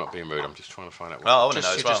sorry, I'm not being rude. I'm just trying to find out. I want to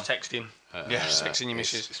know as well. Just texting. Texting your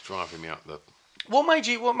missus. It's driving me up the. What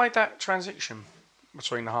made that transition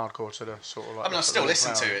between the hardcore to the sort of like? I mean, I still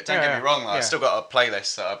listen to it. Don't get me wrong. I've still got a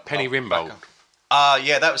playlist. Penny Rimbold.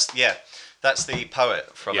 That's the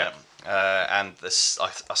poet from it. And this,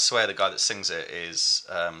 I swear, the guy that sings it is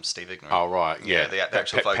Steve Ignorant. Oh right, yeah. The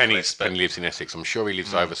actual vocalist. Penny lives in Essex. I'm sure he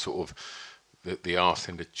lives over sort of the arse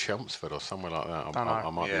end of Chelmsford or somewhere like that. I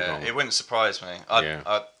might be wrong. It wouldn't surprise me.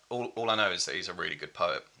 I all I know is that he's a really good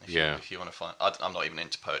poet. If you want to find, I'm not even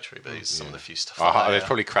into poetry, but he's some of the few stuff. There's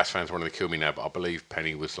probably Crass fans wanting to kill me now, but I believe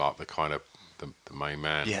Penny was like the kind of the main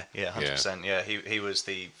man. Yeah, 100%. Yeah, he was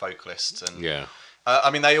the vocalist, and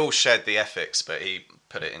I mean, they all shared the ethics, but he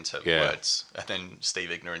put it into words, and then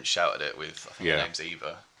Steve Ignorant shouted it with, I think her name's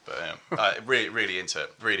Eva. But really into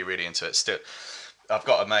it. Really into it. Still, I've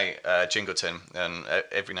got a mate, Jingleton, and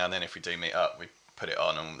every now and then, if we do meet up, we put it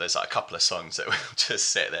on, and there's like a couple of songs that we'll just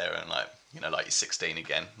sit there and like you're 16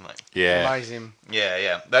 again. Like, amazing.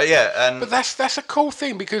 But that's a cool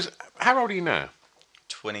thing, because how old are you now?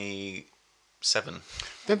 27.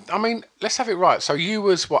 Then, I mean, let's have it right. So you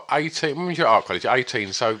was, what, 18? When was your art college?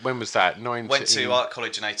 18. So when was that? 19? Went to art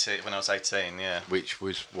college when I was 18, yeah. Which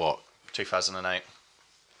was what? 2008.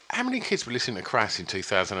 How many kids were listening to Crass in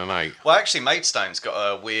 2008? Well, actually, Maidstone's got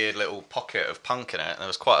a weird little pocket of punk in it. There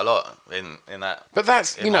was quite a lot in that. But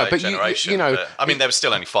that's, generation. I mean, there was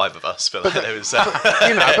still only 5 of us, but there was.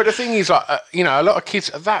 But the thing is, like, a lot of kids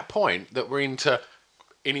at that point that were into,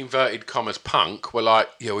 in inverted commas, punk were like,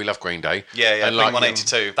 yeah, we love Green Day. Yeah, and like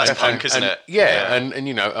 182. That's punk, isn't it? Yeah, and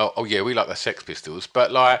we like the Sex Pistols.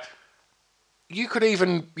 But like, you could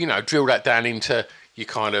even, drill that down into your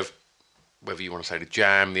kind of, whether you want to say the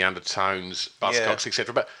Jam, the Undertones, Buzzcocks,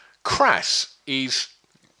 etc. But Crass is...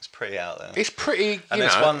 It's pretty out there. It's pretty, and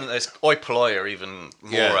there's Oi Polloi are even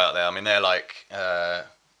more out there. I mean, they're like... I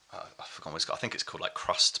forgot what it's called. I think it's called like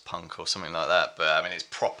crust punk or something like that. But I mean, it's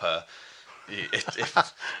proper...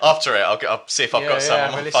 After it, I'll see if I've got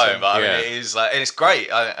some on my phone. But I mean, it is like... And it's great.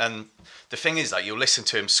 And the thing is, like, you'll listen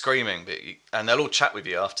to him screaming, and they'll all chat with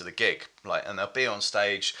you after the gig, like, and they'll be on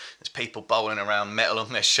stage. There's people bowling around, metal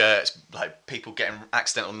on their shirts, like people getting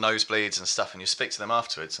accidental nosebleeds and stuff. And you speak to them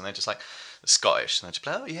afterwards, and they're just like Scottish, and they're just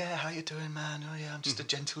like, "Oh yeah, how you doing, man? Oh yeah, I'm just a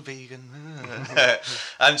gentle vegan,"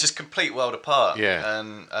 and just complete world apart. Yeah,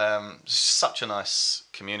 and such a nice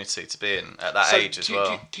community to be in at that age as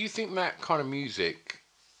well. Do you think that kind of music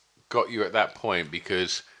got you at that point?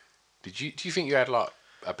 Because do you think you had like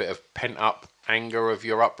a bit of pent up anger of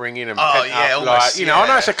your upbringing and almost, I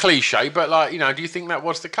know it's a cliche, but like, do you think that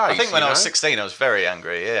was the case? I think when I was 16 I was very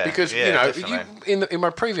angry, because in my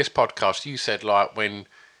previous podcast you said like when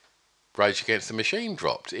Rage Against the Machine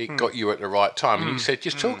dropped, it got you at the right time, and you said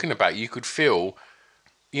just talking about it, you could feel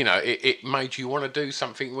it made you want to do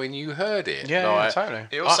something when you heard it. Totally.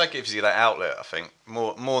 It also gives you that outlet, I think,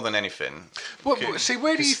 more than anything. Well, see,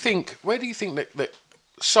 where do you think that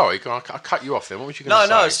sorry, I cut you off then. What was you going to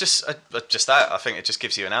say? No, it's just that. I think it just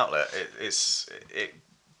gives you an outlet. It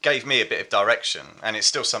gave me a bit of direction, and it's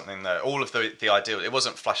still something that all of the ideal. It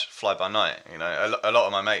wasn't fly by night. A lot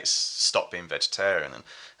of my mates stopped being vegetarian and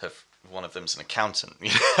have. One of them's an accountant.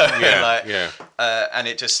 And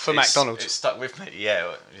it just for McDonald's. It stuck with me.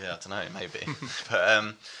 I don't know, maybe,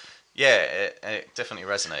 but it definitely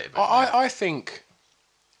resonated with me. I think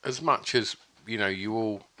as much as you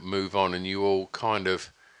all move on and you all kind of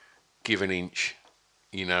give an inch,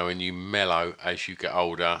 and you mellow as you get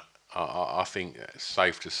older. I think it's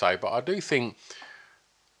safe to say, but I do think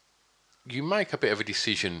you make a bit of a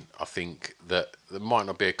decision. I think that might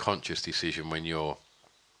not be a conscious decision when you're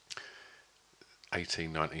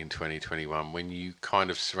 18, 19, 20, 21, when you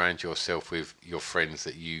kind of surround yourself with your friends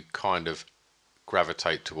that you kind of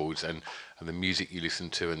gravitate towards, and the music you listen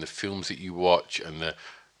to, and the films that you watch, and the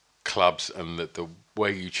clubs, and the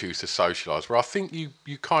way you choose to socialise, where I think you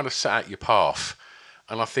kind of set out your path,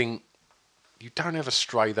 and I think you don't ever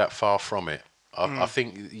stray that far from it. I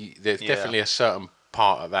think there's definitely a certain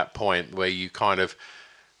part at that point where you kind of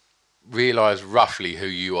realise roughly who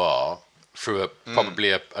you are through probably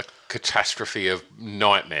a catastrophe of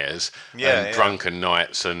nightmares and drunken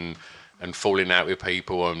nights and falling out with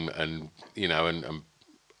people and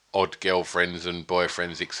odd girlfriends and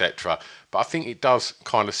boyfriends, etc. But I think it does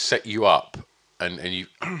kind of set you up, and you,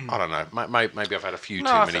 I don't know, maybe I've had a few too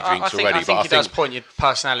many drinks already. I think it does point your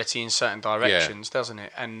personality in certain directions, doesn't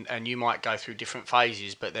it? And you might go through different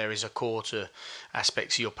phases, but there is a core to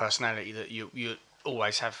aspects of your personality that you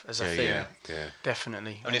always have as a thing. Yeah,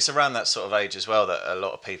 definitely. I mean, it's around that sort of age as well that a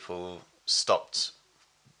lot of people stopped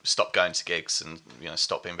going to gigs and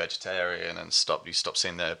stopped being vegetarian and you stop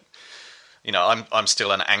seeing their. I'm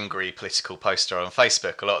still an angry political poster on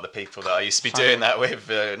Facebook. A lot of the people that I used to be doing that with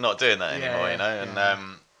are not doing that anymore.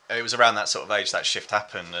 And it was around that sort of age that shift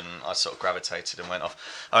happened, and I sort of gravitated and went off.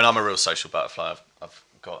 I mean, I'm a real social butterfly. I've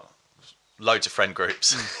got loads of friend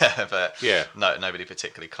groups, but nobody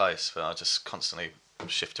particularly close. But I just constantly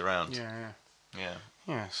shift around.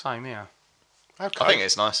 Yeah, same here. Okay. I think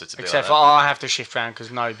it's nicer to be except like for I have to shift around because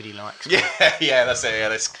nobody likes me. Yeah, that's it.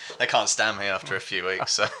 Yeah, they can't stand me after a few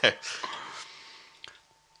weeks. So.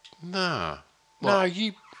 No,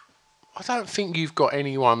 you. I don't think you've got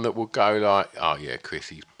anyone that will go like, oh yeah, Chris,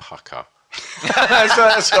 he's pucker.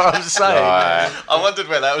 that's what I'm saying. Right. I wondered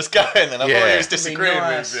where that was going, and I thought he was disagreeing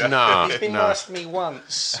with you. No, he's been nice to me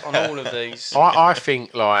once on all of these. I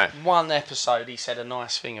think like one episode he said a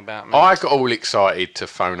nice thing about me. I got all excited to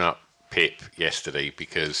phone up Pip yesterday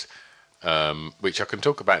because, which I can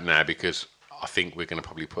talk about now because I think we're going to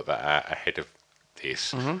probably put that out ahead of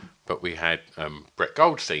this. Mm-hmm. But we had Brett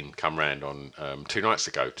Goldstein come round on 2 nights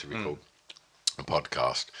ago to record a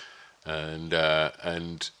podcast, and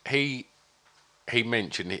he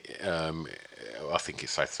mentioned, I think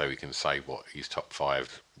it's safe to say we can say what his top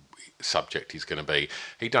 5 subject is going to be.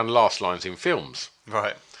 He done Last Lines in Films,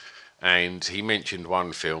 right? And he mentioned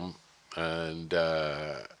one film, and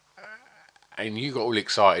you got all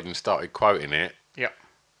excited and started quoting it. Yeah,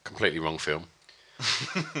 completely wrong film.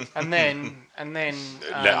 and then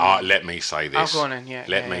let me say this. Oh, go on then. Yeah,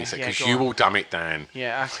 let me say, because you will dumb it down.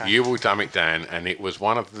 Yeah, okay. You will dumb it down, and it was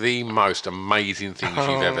one of the most amazing things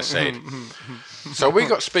you've ever said. So we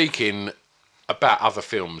got speaking about other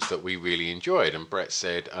films that we really enjoyed, and Brett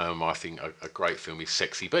said, I think a great film is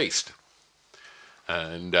Sexy Beast,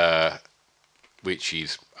 and which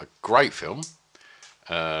is a great film.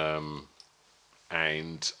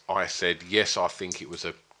 And I said, yes, I think it was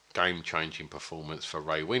a game-changing performance for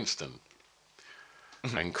Ray Winstone.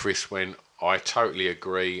 And Chris went, I totally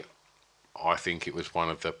agree. I think it was one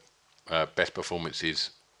of the best performances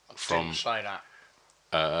from... Didn't say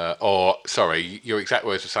that. Or, sorry, your exact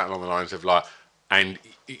words were something along the lines of like, and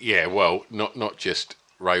yeah, well, not just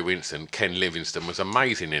Ray Winstone, Ken Livingstone was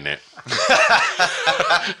amazing in it.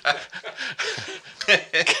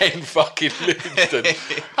 Ken fucking Livingstone.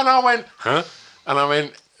 And I went, huh? And I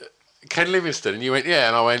went, Ken Livingstone, and you went, yeah,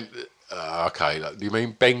 and I went, okay, like, do you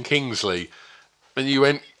mean Ben Kingsley? And you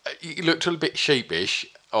went, you looked a little bit sheepish,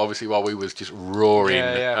 obviously, while we was just roaring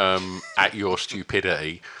at your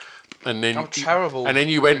stupidity. And then, terrible. And then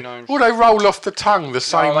you went, well, they roll off the tongue the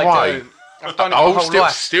same way. Do. I've done it my whole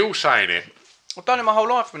life. Still saying it. I've done it my whole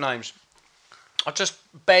life with names. I just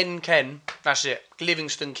Ben, Ken, that's it.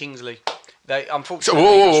 Livingston, Kingsley. They unfortunately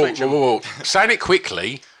whoa. Saying it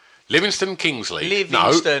quickly. Livingston, Kingsley.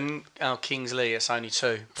 Livingston, Kingsley, it's only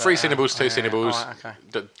 2. 3 syllables, 2 syllables. Right, okay.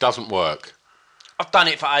 That doesn't work. I've done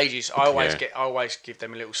it for ages. I always give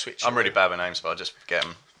them a little switch. I'm really bad with names, but I just get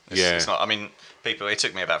them. It's not. I mean, it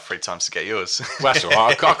took me about 3 times to get yours. Well, that's all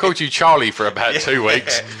right. I called you Charlie for about 2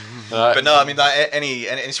 weeks. But no, I mean, like and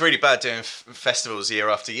it's really bad doing festivals year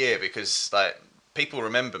after year because like people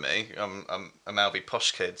remember me. I'm a Malby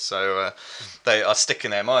posh kid, so I stick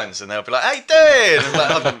in their minds, and they'll be like, "Hey, Dad!"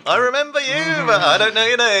 And like, I remember you, but I don't know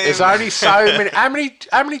your name. There's only so many. How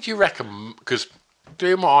many do you reckon? Because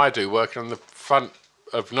doing what I do, working on the front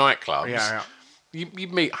of nightclubs, you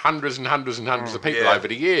meet hundreds and hundreds and hundreds of people over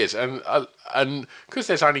the years, and because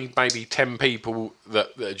there's only maybe 10 people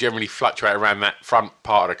that generally fluctuate around that front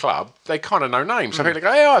part of the club, they kind of know names. So people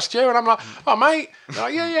go, "Hey, it's Stu," and I'm like, "Oh, mate,"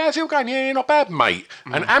 like, yeah, how's it all going? Yeah, not bad, mate.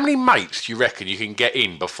 And how many mates do you reckon you can get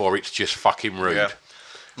in before it's just fucking rude? Yeah.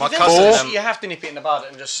 My cousin, you have to nip it in the bud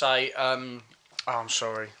and just say, "I'm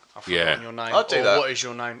sorry, I've forgotten your name." I'll do that. What is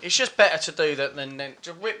your name? It's just better to do that than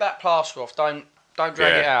to rip that plaster off. Don't drag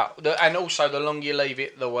it out. And also, the longer you leave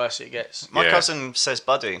it, the worse it gets. My cousin says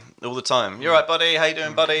buddy all the time. "You're right, buddy. How you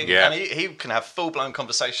doing, buddy?" Yeah. And he can have full-blown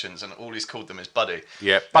conversations, and all he's called them is buddy.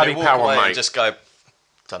 Yeah, buddy, power, mate. And just go,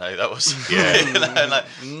 don't know who that was. Yeah.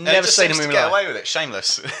 Never seen him in get away with it.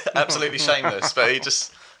 Shameless. Absolutely shameless. But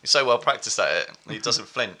he's so well practiced at it. He doesn't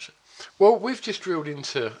flinch. Well, we've just drilled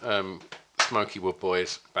into Smoky Wood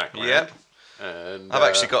Boys background. Yeah. And, I've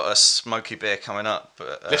actually got a smoky beer coming up.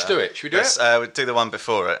 But, let's do it. Should we do it? We'll do the one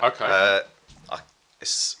before it. Okay. I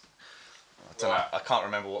don't know. I can't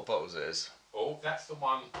remember what bottles it is. Oh, that's the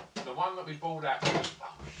one that we pulled out. The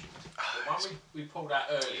one we pulled out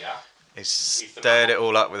earlier. He's stirred it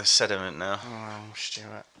all up with sediment now. Oh,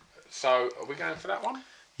 Stuart. So, are we going for that one?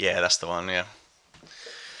 Yeah, that's the one, yeah.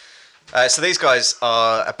 So these guys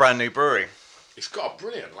are a brand new brewery. It's got a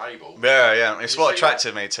brilliant label. Yeah. It's what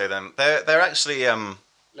attracted me to them. They're actually... Oh,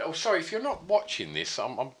 sorry, if you're not watching this,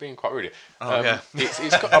 I'm being quite rude. Yeah.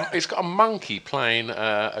 It's got a monkey playing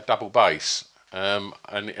a double bass, and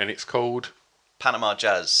it's called... Panama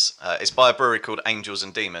Jazz. It's by a brewery called Angels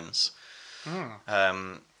and Demons.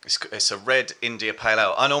 It's a red India Pale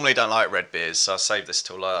Ale. I normally don't like red beers, so I saved this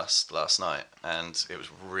till last night, and it was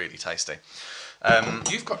really tasty.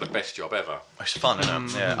 You've got the best job ever. It's fun, isn't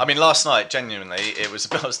it? Yeah. I mean, last night, genuinely, it was.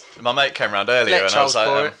 My mate came round earlier, and I was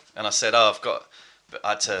like, and I said, "Oh,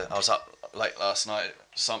 I was up late last night.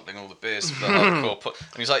 sampling all the beers for the hardcore.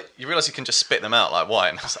 And he's like, you realise you can just spit them out like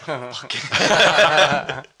wine. And I was like,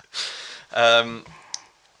 fuck.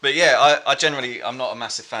 But yeah, I'm not a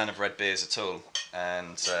massive fan of red beers at all,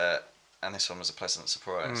 and this one was a pleasant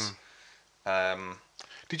surprise.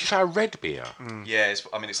 Did you say a red beer? Yeah,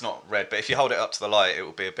 it's not red, but if you hold it up to the light, it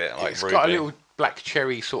will be a bit like it's ruby. got a little black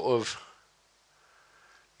cherry sort of.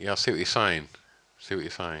 Yeah, I see what you're saying. I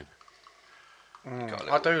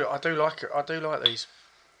do like it. I do like these.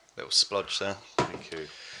 Little splodge there. Thank you.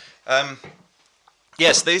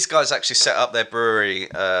 Yes, these guys actually set up their brewery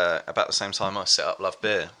about the same time I set up Love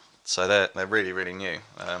Beer, so they're really, really new,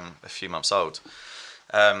 a few months old.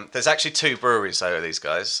 There's actually 2 breweries though. These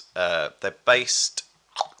guys, they're based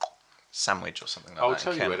Sandwich or something like that. I'll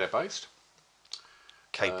tell you where they're based.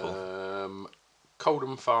 Capel.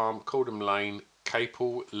 Coldham Farm, Coldham Lane,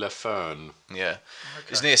 Capel, Le Fern. Yeah,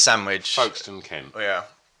 it's near Sandwich. Folkestone, Kent. Yeah.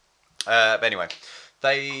 But anyway,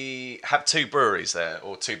 they have 2 breweries there,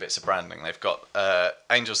 or 2 bits of branding. They've got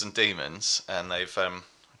Angels and Demons, and they've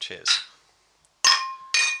cheers.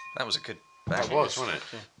 That was a good bang. That was, wasn't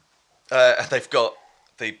it? They've got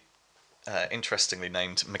the interestingly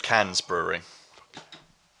named McCann's Brewery.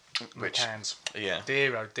 McCann's. Yeah.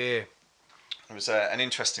 Dear, oh dear. It was an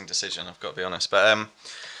interesting decision, I've got to be honest. But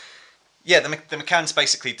yeah, the McCanns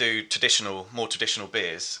basically do more traditional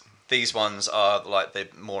beers. These ones are like the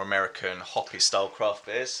more American hoppy style craft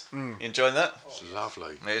beers. You enjoying that? It's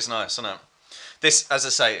lovely. It is nice, isn't it? This, as I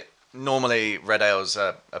say, normally red ales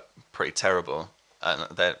are pretty terrible, and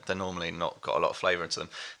they're normally not got a lot of flavour into them.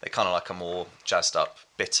 They're kind of like a more jazzed up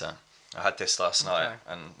bitter. I had this last night,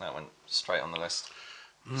 and that went straight on the list.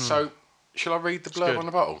 So, shall I read the blurb on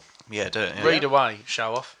the bottle? Yeah, do it. Yeah. Read away,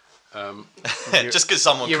 show off. Just because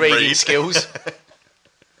someone your can reading read. skills.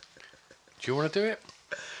 Do you want to do it?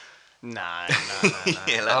 No. Yeah, let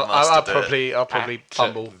the I'll master do it. probably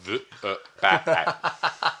fumble.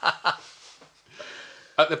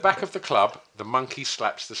 At the back of the club, the monkey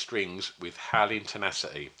slaps the strings with howling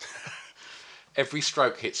tenacity. Every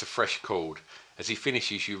stroke hits a fresh chord. As he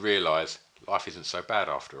finishes, you realise life isn't so bad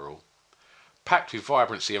after all. Packed with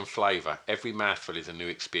vibrancy and flavour, every mouthful is a new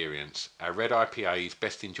experience. Our red IPA is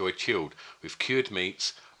best enjoyed chilled with cured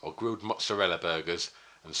meats or grilled mozzarella burgers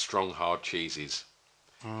and strong hard cheeses.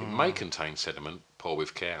 It may contain sediment, pour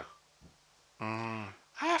with care.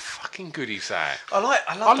 How fucking good is that? I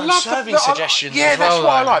love those serving suggestions. Yeah, as well, that's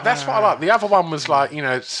what I though. like. That's what I like. The other one was like,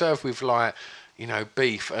 served with like,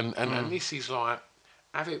 beef, and this is like,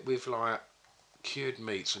 have it with like cured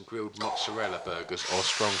meats and grilled mozzarella burgers or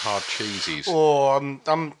strong hard cheeses. Oh, I'm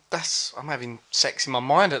having sex in my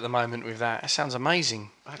mind at the moment with that. That sounds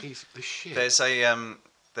amazing. That is the shit. There's a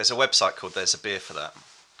website called There's a Beer for That.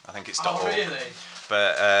 I think it's .org. Really?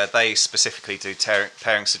 But they specifically do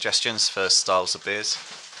pairing suggestions for styles of beers.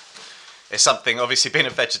 It's something, obviously being a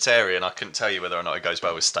vegetarian, I couldn't tell you whether or not it goes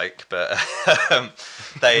well with steak, but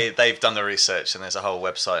they've done the research and there's a whole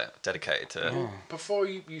website dedicated to it. Before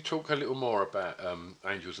you talk a little more about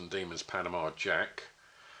Angels and Demons Panama Jack,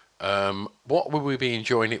 what will we be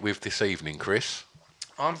enjoying it with this evening, Chris?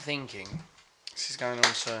 I'm thinking this is going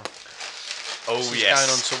on to... Oh, yes.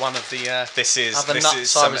 Going on to one of the other this nuts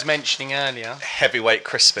is I was mentioning earlier. Heavyweight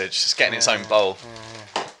crispage. It's getting its own bowl.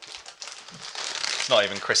 It's not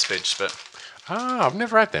even crispage, but... I've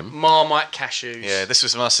never had them. Marmite cashews. Yeah, this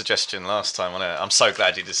was my suggestion last time, wasn't it? I'm so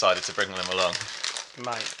glad you decided to bring them along.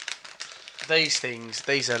 Mate,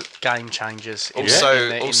 these are game changers.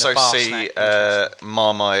 Also see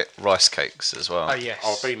Marmite rice cakes as well. Oh, yes.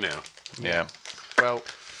 I've been now. Yeah. Well...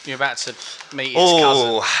 You're about to meet his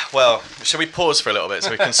cousin. Well, shall we pause for a little bit so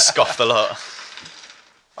we can scoff the lot?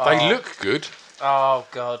 They look good. Oh,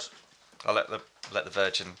 God. I'll let the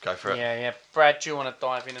virgin go for it. Yeah. Brad, do you want to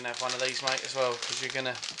dive in and have one of these, mate, as well? Because you're going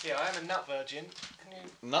to... Yeah, I am a nut virgin. Can you...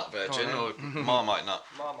 Nut virgin or Marmite nut?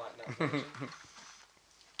 Marmite nut virgin.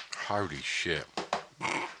 Holy shit.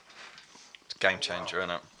 It's a game changer, isn't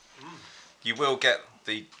it? You will get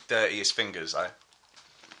the dirtiest fingers, though.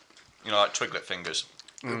 Like Twiglet fingers.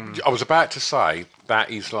 I was about to say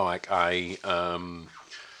that is like a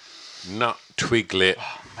nut twiglet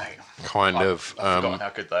kind of forgotten how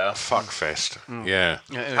good they are. Fuckfest. Yeah.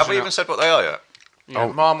 Have we even said what they are yet? Yeah,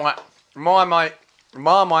 Marmite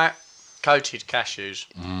coated cashews.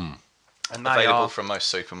 And they available are, from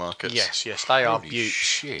most supermarkets. Yes, they are Holy beauts.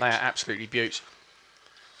 shit. They are absolutely beauts.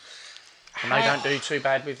 And they don't do too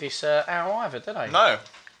bad with this ale either, do they? No,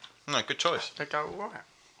 good choice. They go all right.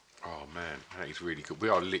 Oh man, that is really good. We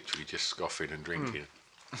are literally just scoffing and drinking.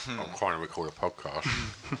 I'm trying to record a podcast.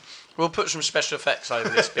 We'll put some special effects over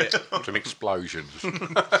this bit. Some explosions.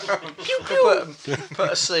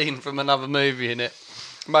 Put a scene from another movie in it.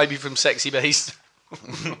 Maybe from Sexy Beast.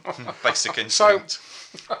 Basic instinct.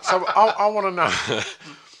 So I want to know.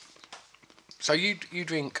 So you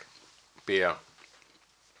drink beer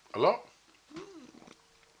a lot?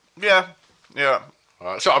 Yeah.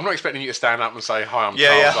 So I'm not expecting you to stand up and say, "Hi, I'm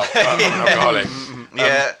Yeah, Charles. I'm an alcoholic."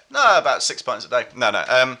 No, about 6 pints a day. No.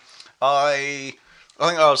 I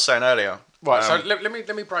think I was saying earlier. Right. So let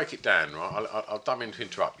me break it down. Right. I don't mean to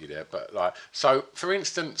interrupt you there, but so for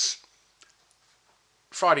instance,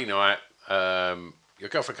 Friday night, your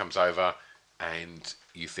girlfriend comes over, and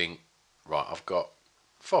you think, right, I've got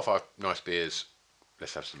 4 or 5 nice beers.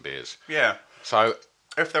 Let's have some beers. Yeah. So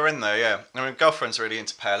if they're in there, yeah. I mean, girlfriend's really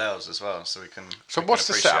into pale ales as well, so we can. So what's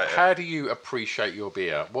the setup? How do you appreciate your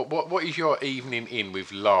beer? What is your evening in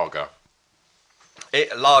with lager?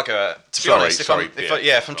 Lager. To be honest, if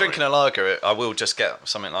I'm drinking a lager, I will just get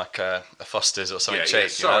something like a Foster's or something cheap.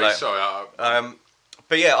 Sorry.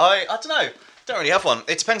 But yeah, I don't know. Don't really have one.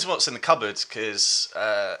 It depends on what's in the cupboard, because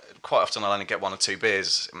quite often I'll only get 1 or 2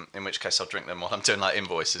 beers, in which case I'll drink them while I'm doing like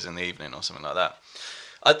invoices in the evening or something like that.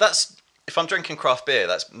 That's if I'm drinking craft beer,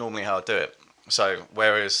 that's normally how I do it. So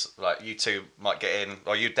whereas like you two might get in,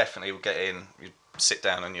 or you definitely will get in, you sit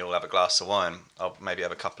down and you'll have a glass of wine. I'll maybe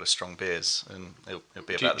have a couple of strong beers, and it'll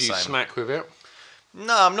be about the same. Do you snack with it?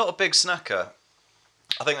 No, I'm not a big snacker.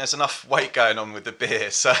 I think there's enough weight going on with the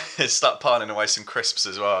beer, so start piling away some crisps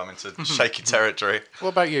as well. I'm into shaky territory. What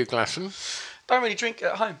about you, Glasson? Don't really drink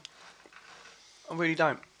at home. I really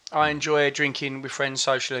don't. I enjoy drinking with friends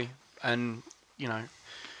socially, and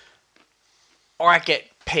I get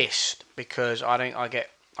pissed because I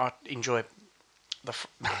enjoy the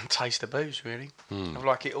taste of booze, really. I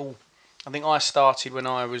like it all. I think I started when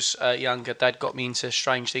I was younger. Dad got me into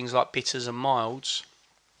strange things like bitters and milds.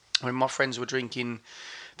 When my friends were drinking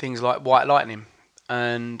things like White Lightning,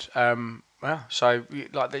 and so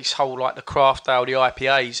like this whole like the craft ale, the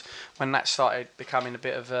IPAs, when that started becoming a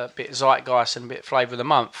bit zeitgeist and a bit flavour of the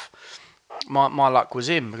month, my luck was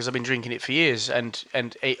in, because I've been drinking it for years, and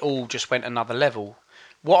it all just went another level.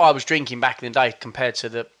 What I was drinking back in the day compared to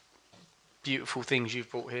the beautiful things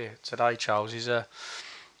you've brought here today, Charles, is a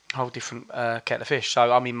whole different kettle of fish.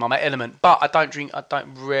 So I'm in my element, but I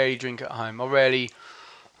don't rarely drink at home. I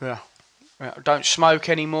don't smoke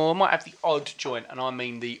anymore. I might have the odd joint, and I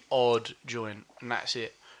mean the odd joint, and that's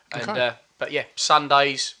it. And but yeah,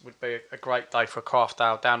 Sundays would be a great day for a craft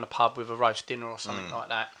ale down the pub with a roast dinner or something like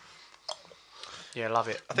that. Yeah, love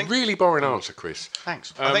it. I think really boring answer, Chris.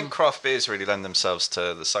 Thanks. I think craft beers really lend themselves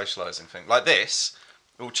to the socialising thing. Like this,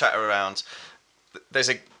 we'll chatter around.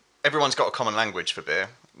 Everyone's got a common language for beer.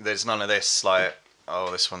 There's none of this like,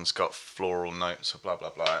 oh, this one's got floral notes or blah blah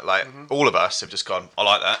blah. Like all of us have just gone, I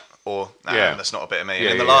like that, or that's not a bit of me. And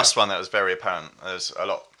in the last one, that was very apparent. There's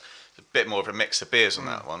a bit more of a mix of beers on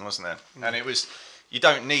that one, wasn't there? And it was. You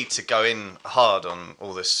don't need to go in hard on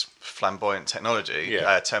all this flamboyant terminology.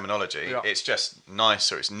 Yeah. It's just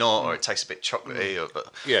nice, or it's not, or it tastes a bit chocolatey. But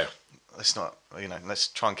it's not. Let's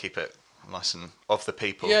try and keep it nice and of the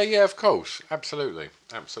people. Yeah, of course, absolutely.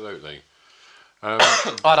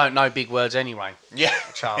 I don't know big words anyway. Yeah,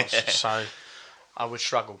 Charles. So I would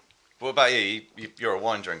struggle. What about you? You're a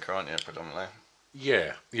wine drinker, aren't you, predominantly?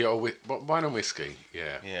 Yeah. Wine and whiskey.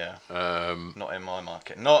 Yeah. Not in my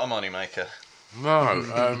market. Not a money maker. No,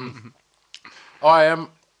 I've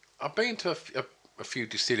been to a few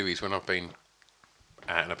distilleries when I've been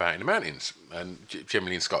out and about in the mountains, and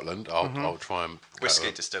generally in Scotland. I'll try and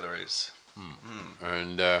whiskey distilleries,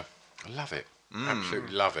 and I love it.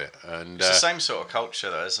 Absolutely love it. And it's the same sort of culture,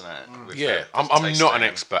 though, isn't it? I'm not an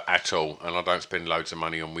expert at all, and I don't spend loads of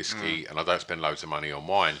money on whiskey, and I don't spend loads of money on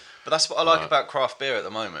wine. But that's what I like about craft beer at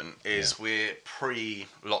the moment. Is we're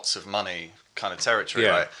lots of money kind of territory,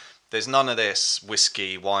 right? There's none of this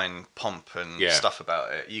whiskey, wine, pomp and stuff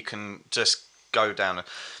about it. You can just go down,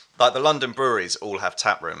 like the London breweries all have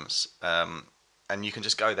tap rooms, and you can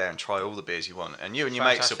just go there and try all the beers you want. And you and your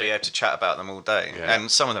mates will be able to chat about them all day. Yeah. And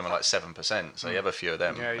some of them are like 7%, so you have a few of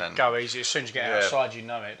them. Yeah, you go easy. As soon as you get outside, you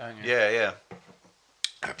know it, don't you? Yeah.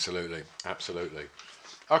 Absolutely.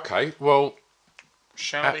 Okay, well,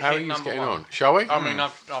 shall we how are you getting on? Shall we? I mean,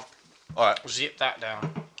 I've all right. zipped that down.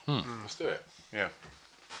 Let's do it. Yeah.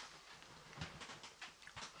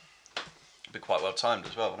 Be quite well timed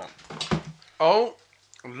as well, wouldn't it? Oh,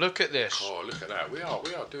 look at this! Oh, look at that! We are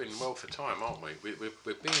doing well for time, aren't we? We're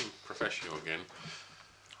being professional again.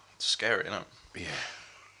 It's scary, isn't it? Yeah.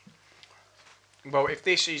 Well, if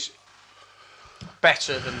this is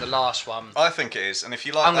better than the last one, I think it is. And if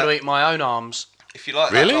you like, I'm going to eat my own arms. If you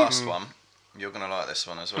like that last one, you're going to like this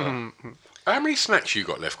one as well. How many snacks you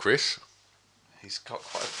got left, Chris? He's got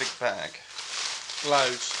quite a big bag.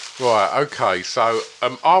 Loads. Right, okay, so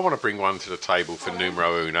I want to bring one to the table for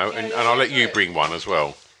numero uno, and I'll let you bring one as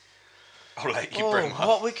well. I'll let you bring one.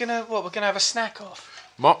 What we're gonna have a snack off?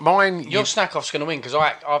 Mine. Your snack off's gonna win because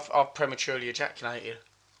I've prematurely ejaculated.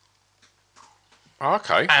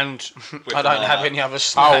 Okay. And I don't have any other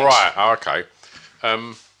snacks. Oh right, okay.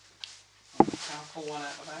 I'll pull one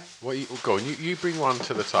out of the bag. What go on? You bring one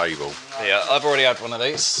to the table. Yeah, I've already had one of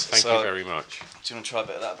these. Thank you very much. Do you want to try a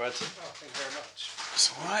bit of that, Brad? Oh, thank you very much. It's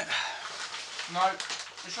all right. No,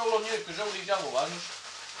 it's all on you because all these other ones,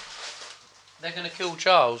 they're going to kill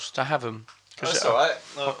Charles to have them. That's all right.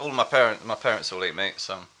 All my parents all eat meat,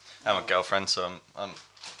 so I'm a girlfriend, so I'm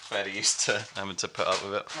fairly used to having to put up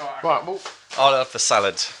with it. Right, well, I'll have the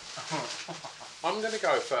salad. I'm going to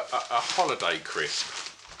go for a holiday crisp.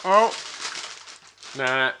 Oh.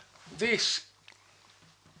 Now, this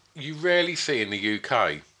you rarely see in the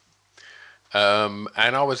UK. And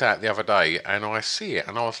I was out the other day and I see it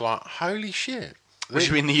and I was like, holy shit. Was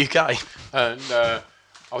you in the UK? And I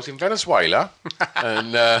was in Venezuela.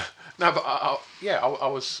 And no, but I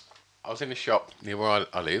was in a shop near where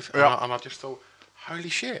I live. And I just thought, holy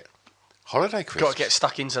shit. Holiday crisps. Got to get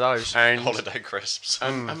stuck into those. And holiday crisps.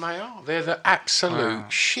 And they are. They're the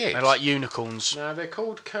absolute shit. They're like unicorns. Now, they're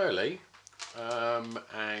called Curly.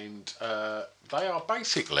 And they are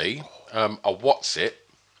basically a what's it,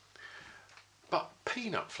 but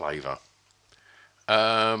peanut flavour.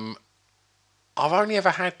 I've only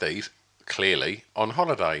ever had these, clearly, on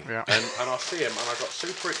holiday. Yeah. And I see them and I got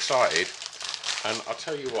super excited. And I'll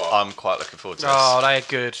tell you what. I'm quite looking forward to this. Oh, they're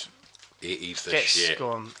good. It is the shit. Go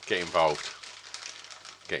on. Get involved.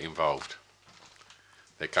 Get involved.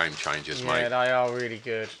 They're game changers, mate. Yeah, they are really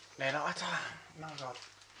good. They're not, no, God.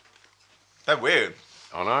 They're weird.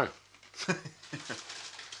 I know.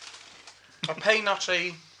 A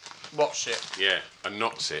peanutty what's it? Yeah, a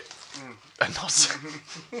not's it. A not's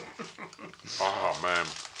it. Oh, man.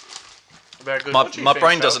 They're good. My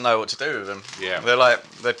brain doesn't know what to do with them. Yeah. They're like,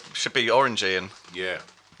 they should be orangey and... Yeah.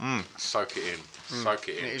 Soak it in. Soak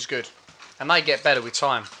it in. It is good. And they get better with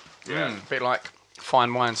time. Yeah. A bit like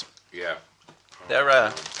fine wines. Yeah.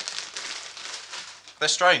 They're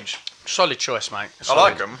strange. Solid choice, mate. I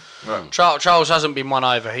like them. Charles hasn't been won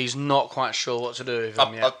over. He's not quite sure what to do with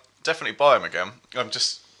them yet. I'll definitely buy them again.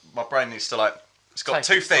 My brain needs to like... It's got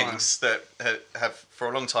two things that have for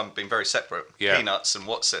a long time been very separate. Yeah. Peanuts and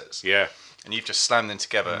What's-Its. Yeah. And you've just slammed them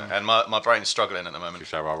together. And my brain's struggling at the moment.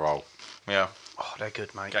 Just how I roll. Yeah. Oh, they're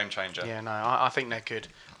good, mate. Game changer. Yeah, no, I think they're good.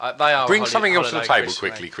 They are. Bring something else to the table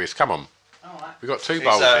quickly, Chris. Come on. All right. We've got two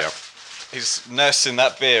bowls here. He's nursing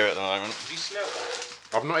that beer at the moment. Have you smelled that?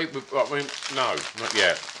 I've not eaten... I mean, no, not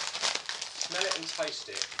yet. Smell it and taste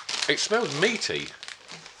it. It smells meaty.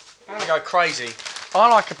 I'm going to go crazy. I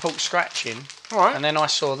like a pork scratching. All right. And then I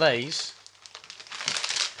saw these.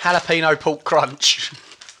 Jalapeno pork crunch.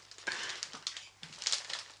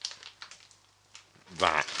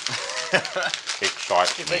 That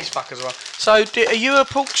excites me. These fuckers well. So, are you a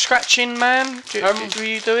pork scratching man? Do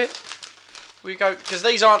you do it? We go because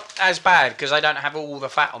these aren't as bad because they don't have all the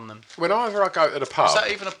fat on them. Whenever I go to the pub, Is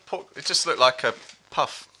that even a pork? It just looked like a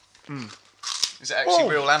puff. Is it actually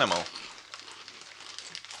real animal?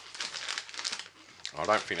 I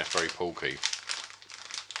don't think that's very porky.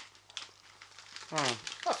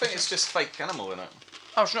 I think it's just fake animal in it.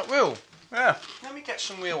 Oh, it's not real. Yeah. Let me get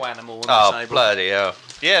some real animal on the Oh, table. bloody hell.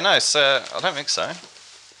 Yeah, no, it's, I don't think so.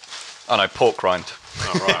 Oh, no, pork rind.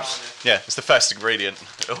 Oh, right. Yeah, it's the first ingredient.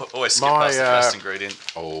 Always skip past the first ingredient.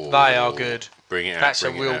 Oh, They are good. Bring it out. That's a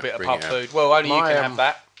bring it real out, bit of bring pub it out. food. Well, only you can have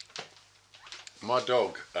that. My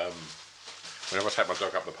dog, whenever I take my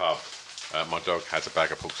dog up the pub, my dog has a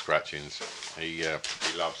bag of pork scratchings. He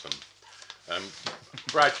loves them.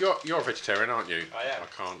 Brad, you're a vegetarian, aren't you? I am. I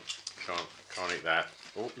can't eat that.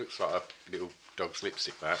 Oh, looks like a little dog's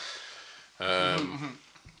lipstick. That.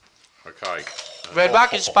 Okay. Red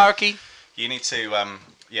Bucket, Sparky. You need to,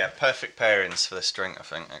 perfect pairings for this drink, I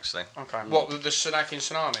think, actually. Okay. What, the Sanaki and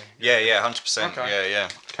Tsunami? Yeah, 100%. Okay. Yeah.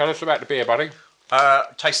 Tell us about the beer, buddy.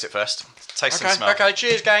 Taste it first. Taste and smell. Okay,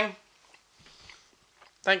 cheers, gang.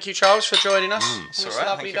 Thank you, Charles, for joining us. It's on all this right.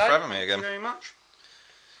 lovely Thank you day. for having me again. Thank you very much.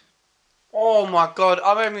 Oh, my God.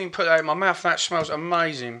 I haven't even put that in my mouth. That smells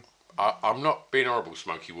amazing. I'm not being horrible,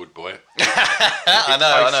 Smoky Wood boy. I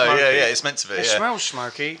know. Smoky. Yeah, it's meant to be. It smells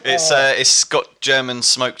smoky. It's got German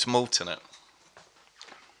smoked malt in it.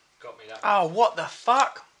 Got me that. Oh, what the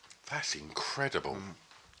fuck? That's incredible. Do you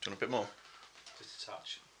want a bit more? Just a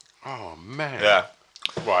touch. Oh, man. Yeah.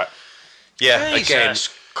 Right. Yeah. Jesus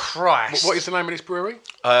Christ. What is the name of this brewery?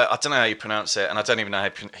 I don't know how you pronounce it, and I don't even know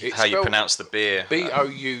how you pronounce the beer. Boutillers.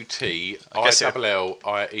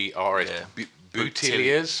 Yeah.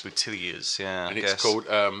 Boutilliers, yeah. And it's called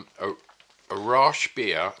Arauche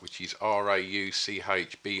beer, which is Rauchbier.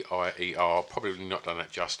 Probably not done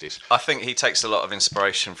that justice. I think he takes a lot of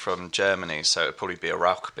inspiration from Germany, so it'd probably be a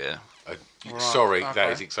Rauch beer. Sorry,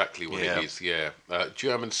 that is exactly what it is. Yeah,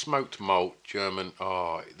 German smoked malt. German.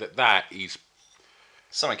 That is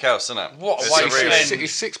something else, isn't it? What? It's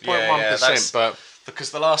 6.1%, but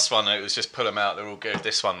because the last one it was just pull them out. They're all good.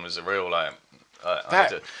 This one was a real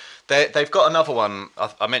They've got another one.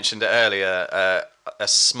 I mentioned it earlier. A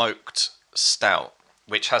smoked stout,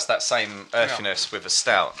 which has that same earthiness with a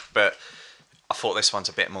stout, but I thought this one's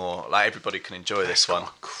a bit more like everybody can enjoy this one.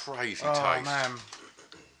 Crazy taste.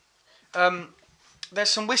 Man. There's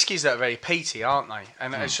some whiskies that are very peaty, aren't they?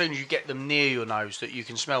 And as soon as you get them near your nose, that you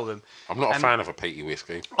can smell them. I'm not a fan of a peaty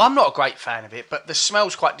whiskey. I'm not a great fan of it, but the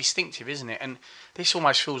smell's quite distinctive, isn't it? And this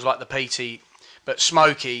almost feels like the peaty but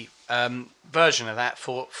smoky version of that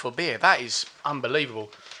for beer. That is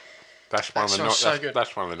unbelievable. That's one of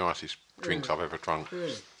the nicest drinks I've ever drunk.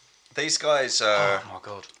 These guys are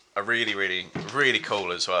really, really, really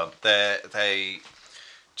cool as well. They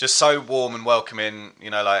just so warm and welcoming. You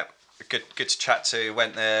know, like good to chat to.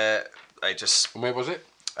 Went there. They just. And where was it?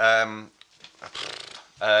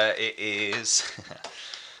 It is.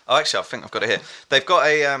 Oh, actually, I think I've got it here. They've got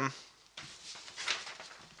a.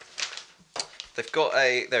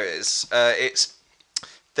 There it is. It's.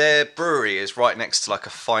 Their brewery is right next to like a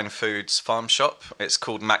fine foods farm shop. It's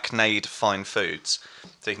called McNade Fine Foods.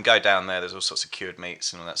 So you can go down there. There's all sorts of cured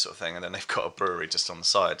meats and all that sort of thing. And then they've got a brewery just on the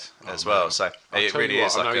side as well. So it really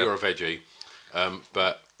is. I know you're a veggie,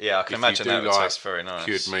 but yeah, I can imagine that would taste very nice.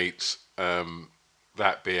 Cured meats,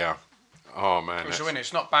 that beer. Oh man,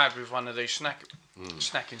 it's not bad with one of these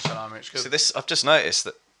snacking salami. It's good. So this, I've just noticed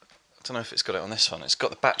that. I don't know if it's got it on this one. It's got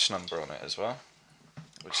the batch number on it as well,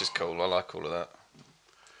 which is cool. I like all of that.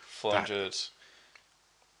 400.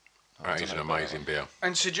 That is an amazing beer.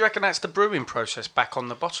 And so do you reckon that's the brewing process back on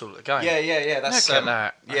the bottle again? Yeah. That's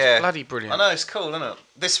that. That's bloody brilliant. I know, it's cool, isn't it?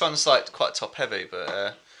 This one's like quite top heavy,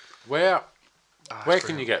 but where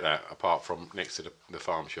can you get that apart from next to the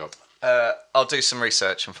farm shop? I'll do some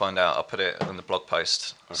research and find out. I'll put it in the blog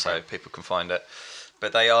post so people can find it.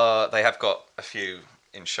 But they have got a few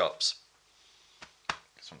in shops.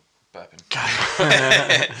 Some bourbon.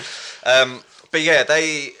 But yeah,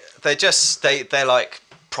 they're like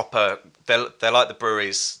proper. They're like the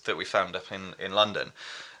breweries that we found up in London.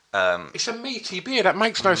 It's a meaty beer that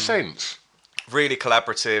makes no sense. Really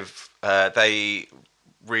collaborative. They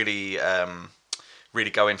really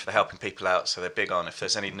go in for the helping people out. So they're big on if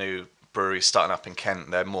there's any new breweries starting up in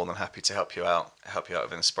Kent, they're more than happy to help you out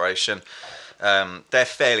with inspiration. They're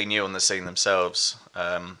fairly new on the scene themselves.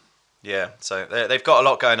 So they've got a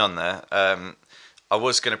lot going on there. I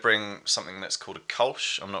was going to bring something that's called a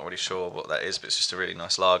Kolsch. I'm not really sure what that is, but it's just a really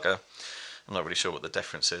nice lager. I'm not really sure what the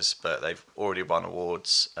difference is, but they've already won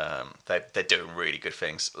awards. They're doing really good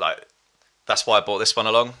things. Like that's why I brought this one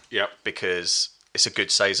along. Yep. Because it's a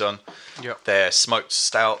good saison. Yep. Their smoked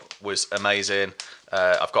stout was amazing.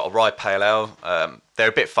 I've got a rye pale ale. They're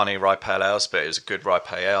a bit funny rye pale ales, but it was a good rye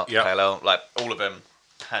pale ale. Like all of them,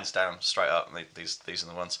 hands down, straight up. These are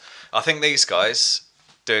the ones. I think these guys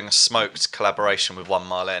doing a smoked collaboration with 1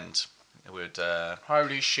 Mile End. It would.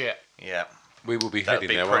 Holy shit! Yeah, we will be heading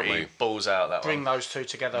there, won't we? Balls out that Bring one. those two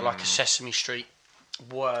together like a Sesame Street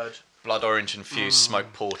word. Blood orange infused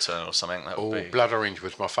smoked porter or something. That would be. Blood orange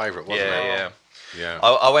was my favourite, wasn't it? Yeah.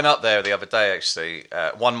 I went up there the other day actually.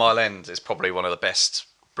 1 Mile End is probably one of the best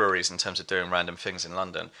breweries in terms of doing random things in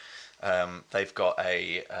London. They've got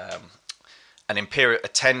an imperial, a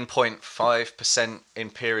 10.5%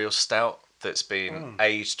 imperial stout that's been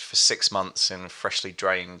aged for 6 months in freshly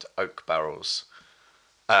drained oak barrels,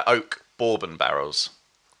 oak bourbon barrels.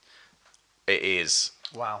 It is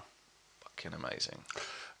fucking amazing.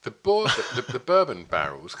 The bourbon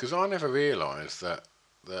barrels, because I never realised that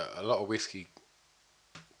a lot of whiskey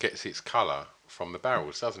gets its colour from the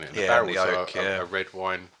barrels, doesn't it? And the barrels are red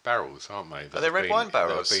wine barrels, aren't they? Are they red wine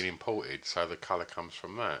barrels? That have been imported, so the colour comes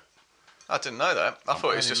from that. I didn't know that. I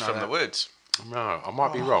thought it was just from the woods. No, I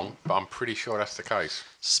might be wrong, but I'm pretty sure that's the case.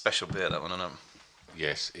 Special beer, that one, isn't it?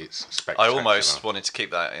 Yes, it's spectacular. I almost wanted to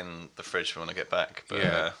keep that in the fridge when I get back.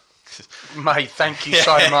 But, mate, thank you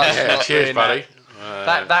so much. Cheers, buddy.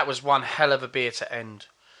 That was one hell of a beer to end.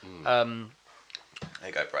 There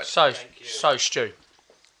you go, Brad. So Stu,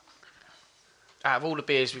 out of all the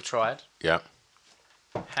beers we've tried,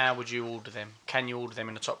 how would you order them? Can you order them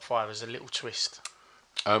in the top 5 as a little twist?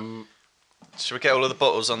 Should we get all of the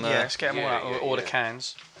bottles on there? Yeah, let's get them all out, or the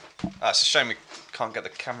cans. It's a shame we can't get the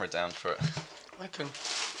camera down for it. I can.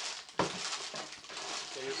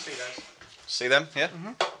 You'll see those. See them? Yeah.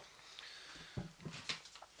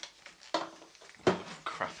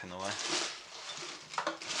 Crap in the way.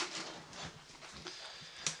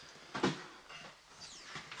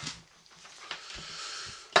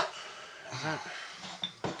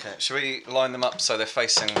 Okay, shall we line them up so they're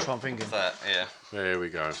facing that? Yeah. There we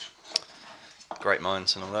go. Great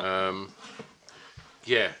minds and all that.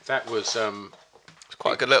 Yeah, that was... It's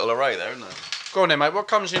quite a good little array there, isn't it? Go on then, mate. What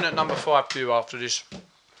comes in at number 5 for you after this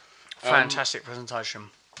fantastic presentation?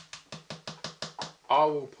 I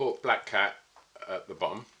will put Black Cat at the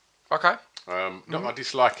bottom. Okay. Not I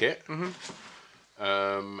dislike it.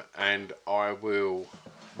 And I will,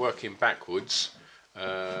 working backwards,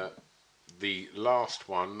 the last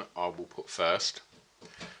one I will put first.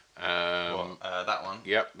 That one?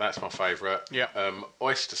 Yep, that's my favourite. Yep.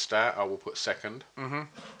 Oyster Stout I will put second.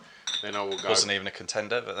 Then I will go... Wasn't even a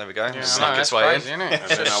contender, but there we go. Yeah, Snuck its way crazy, in. Isn't it?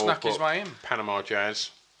 And then I will Snuck his put way in. Panama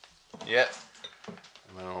Jazz. Yeah.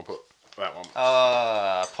 And then I'll put that one.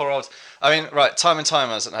 Poor old... I mean, right, Time and Tide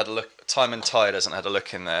hasn't had a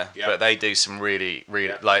look in there, Yep. but they do some really,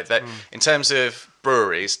 Yep. like that. In terms of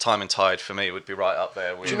breweries, Time and Tide for me would be right up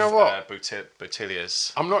there with you know what?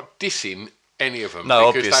 Boutilliers. I'm not dissing any of them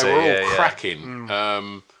No, because obviously, they were all yeah.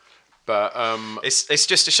 cracking. But It's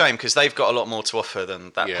just a shame because they've got a lot more to offer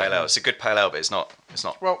than that Yeah. pale ale. It's a good pale ale, but it's not.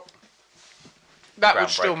 Well, that would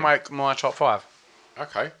still Groundbreaking. make my top 5.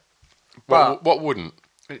 okay. But- What wouldn't?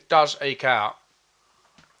 It does eke out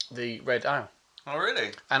the red ale. Oh,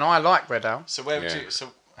 really? And I like red ale. So where would Yeah. you?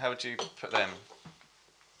 So how would you put them?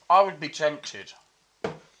 I would be tempted.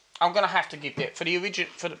 I'm going to have to give it for the original,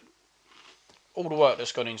 all the work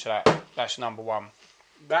that's gone into that. That's number 1.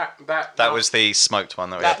 That was the smoked one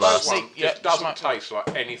that we That had last. was one Yeah, just doesn't smoke- taste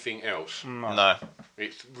like anything else. No,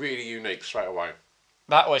 It's really unique straight away.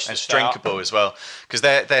 That oyster it's stout. drinkable as well because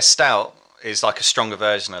their stout is like a stronger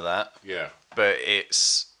version of that, Yeah. but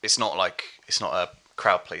it's not a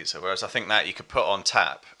crowd pleaser. Whereas I think that you could put on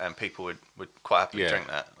tap and people would quite happily Yeah. drink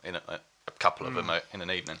that in a couple of them in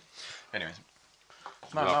an evening. Anyway,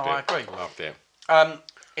 No, Loved I it. agree. Loved it.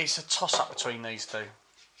 It's a toss-up between these two.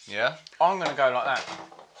 yeah. I'm going to go like that.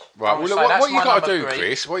 Right, would well, say that's what you my got to number do, 3.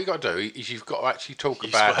 Chris, what you got to do is you've got to actually talk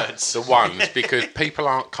Use about words. the ones because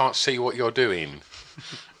people can't see what you're doing.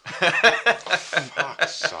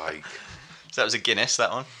 Fuck's sake. So that was a Guinness,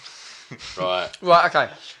 that one. Right. Right, okay.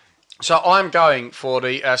 So I'm going for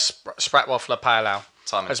the Sprat Waffler Pale Ale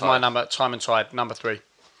Time and as my Tide. number, Time and Tide, number 3.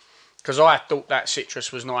 Because I thought that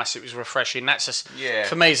citrus was nice, it was refreshing. Yeah.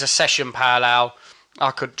 For me, it's a session Pale Ale. I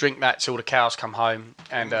could drink that till the cows come home.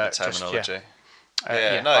 And The just, terminology.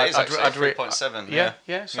 yeah. No, it is actually I'd re- 3.7.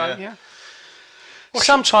 Yeah.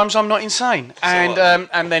 Sometimes I'm not insane,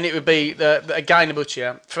 and then it would be again the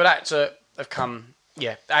butcher for that to have come,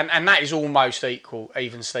 and that is almost equal,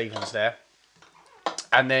 even Stevens there,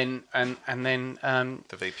 and then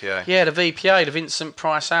The VPA. the VPA, the Vincent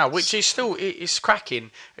Price Ale, which is still it's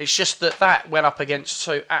cracking. It's just that went up against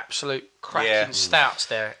 2 absolute cracking stouts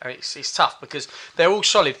there, and it's tough because they're all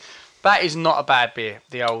solid. That is not a bad beer,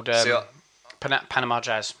 the old Panama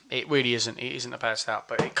Jazz. It really isn't. It isn't a bad stout,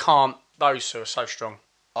 but it can't. Those two are so strong.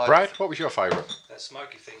 Brad, what was your favourite? That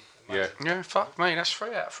smoky thing. Yeah. Yeah, fuck me. That's 3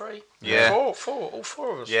 out of 3. Yeah. All four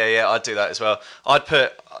of us. Yeah, I'd do that as well.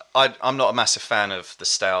 I'm not a massive fan of the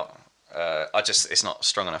stout. It's not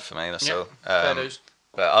strong enough for me. That's all. fair dues.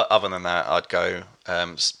 But other than that, I'd go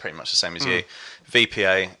pretty much the same as you.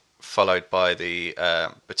 VPA followed by the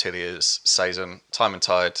Boutilliers Saison, Time and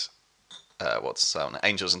Tide. What's that one?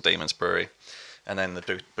 Angels and Demons Brewery. And then the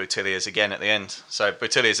Boutilliers again at the end. So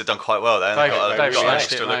Boutilliers have done quite well there. They've got an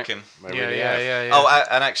smashed extra it, mate. look in. Yeah. Oh,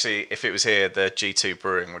 and actually, if it was here, the G2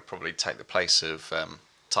 Brewing would probably take the place of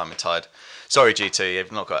Time and Tide. Sorry, G2,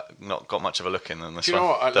 you've not got much of a look in than this Do you one.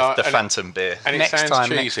 know what? The Phantom beer. And it Next sounds time,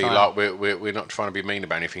 cheesy, next like we're not trying to be mean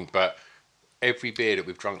about anything, but every beer that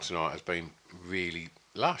we've drunk tonight has been really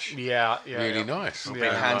lush. Yeah. Really nice. Been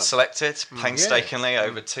hand selected painstakingly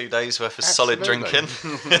over 2 days worth of solid Absolutely.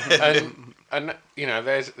 drinking. and you know,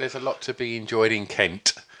 there's a lot to be enjoyed in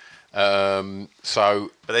Kent.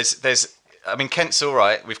 So, But there's I mean, Kent's all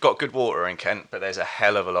right. We've got good water in Kent, but there's a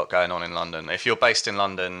hell of a lot going on in London. If you're based in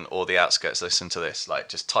London or the outskirts, listen to this. Like,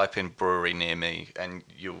 just type in brewery near me, and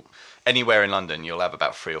anywhere in London, you'll have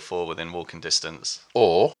about 3 or 4 within walking distance.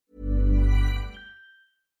 or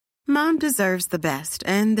Mom deserves the best,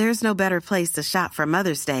 and there's no better place to shop for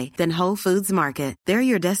Mother's Day than Whole Foods Market. They're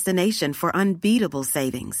your destination for unbeatable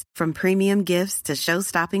savings, from premium gifts to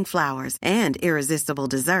show-stopping flowers and irresistible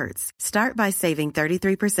desserts. Start by saving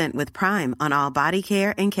 33% with Prime on all body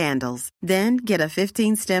care and candles. Then get a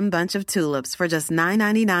 15-stem bunch of tulips for just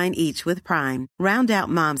 $9.99 each with Prime. Round out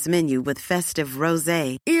Mom's menu with festive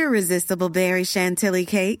rosé, irresistible berry chantilly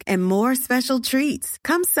cake, and more special treats.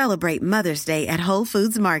 Come celebrate Mother's Day at Whole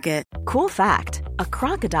Foods Market. Cool fact, a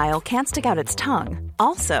crocodile can't stick out its tongue.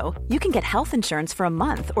 Also, you can get health insurance for a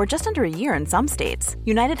month or just under a year in some states.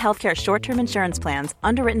 United Healthcare short-term insurance plans,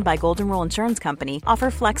 underwritten by Golden Rule Insurance Company,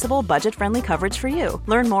 offer flexible, budget-friendly coverage for you.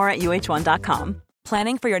 Learn more at uh1.com.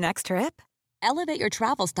 Planning for your next trip? Elevate your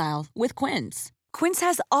travel style with Quince. Quince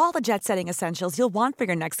has all the jet-setting essentials you'll want for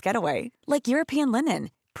your next getaway, like European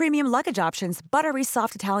linen, premium luggage options, buttery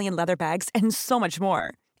soft Italian leather bags, and so much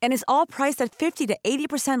more. And is all priced at 50 to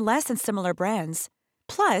 80% less than similar brands.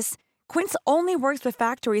 Plus, Quince only works with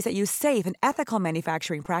factories that use safe and ethical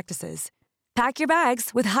manufacturing practices. Pack your bags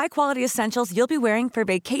with high-quality essentials you'll be wearing for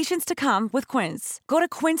vacations to come with Quince. Go to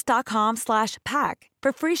quince.com/pack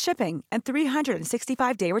for free shipping and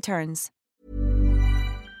 365-day returns.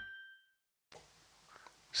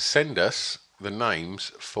 Send us the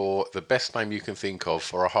names for the best name you can think of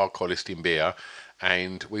for a hardcore listing beer,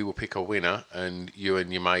 and we will pick a winner, and you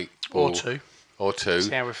and your mate will, or two.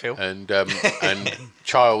 See how we feel. And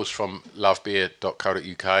Charles from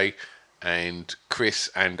lovebeer.co.uk, and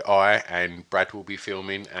Chris and I and Brad will be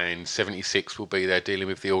filming, and 76 will be there dealing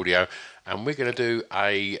with the audio, and we're going to do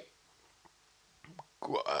a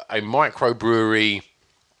microbrewery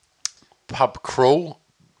pub crawl,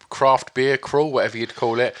 craft beer crawl, whatever you'd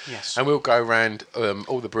call it. Yes. And we'll go around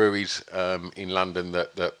all the breweries in London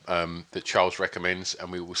that Charles recommends,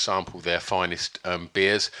 and we will sample their finest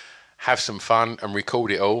beers, have some fun, and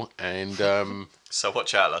record it all. And so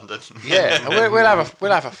watch out, London. Yeah, and we'll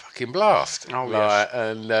have a fucking blast. Oh yes.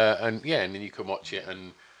 And then you can watch it,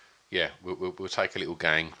 and yeah, we'll take a little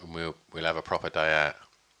gang, and we'll have a proper day out.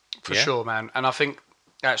 For sure, man. And I think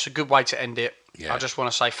that's a good way to end it. Yeah. I just want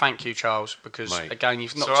to say thank you, Charles, because Mate. again,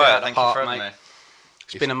 you've knocked It's it all out right, of the thank you park, for having mate. me.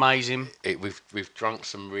 It's been amazing. We've drunk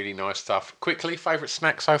some really nice stuff. Quickly, favourite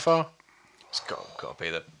snack so far? It's got to be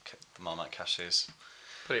the Marmite cashews.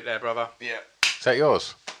 Put it there, brother. Yeah. Is that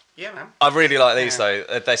yours? Yeah, man. I really like these though.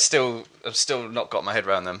 I've still not got my head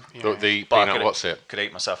around them. Yeah. The But peanut what's it? Could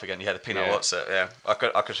eat myself again. Yeah, the peanut Yeah. what's it. Yeah, I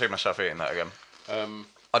could see myself eating that again.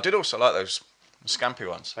 I did also like those scampi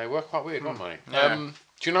ones. They were quite weird, weren't they? Yeah.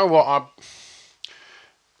 Do you know what?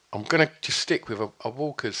 I'm going to just stick with a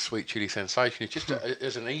Walker's Sweet Chili Sensation. It's just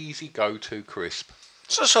as an easy go-to crisp.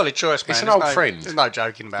 It's a solid choice, man. It's an old friend. There's no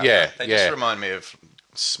joking about Yeah, it. They just remind me of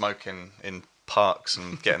smoking in parks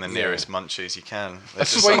and getting the nearest munchies you can.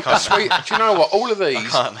 Sweet. Do you know what? All of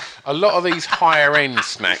these, a lot of these higher end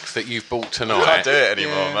snacks that you've bought tonight. I can't do it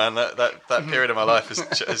anymore, man. That period of my life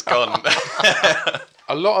is gone.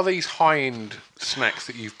 A lot of these high end snacks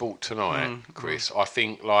that you've bought tonight, Chris, I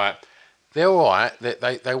think like they're all right.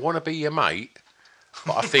 They want to be your mate,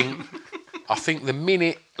 but I think the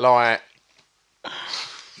minute like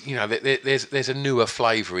you know there's a newer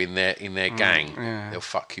flavour in their gang, they'll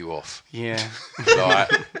fuck you off. Yeah.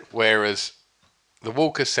 Like, whereas the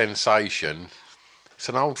Walker Sensation, it's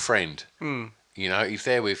an old friend. You know, he's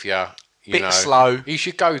there with you. Bit slow. He's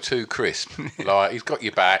your go-to crisp. Like, he's got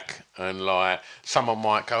your back, and like someone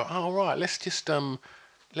might go, "Oh right, let's just why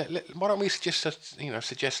don't we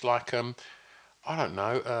suggest like I don't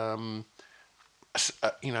know,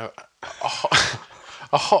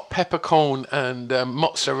 a hot peppercorn and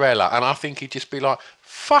mozzarella," and I think he'd just be like,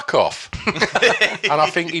 "Fuck off," and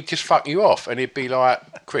I think he'd just fuck you off, and he'd be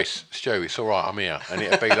like, "Chris, Stu, it's all right, I'm here," and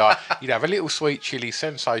it'd be like you'd have a little sweet chili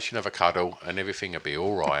sensation of a cuddle, and everything would be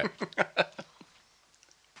all right.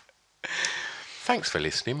 Thanks for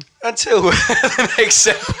listening. Until the next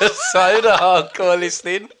episode of Hardcore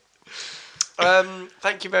Listening.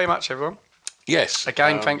 Thank you very much, everyone. Yes.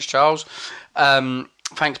 Again, thanks, Charles.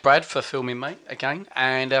 Thanks, Brad, for filming, mate, again.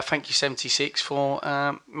 And thank you, 76, for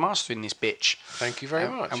mastering this bitch. Thank you very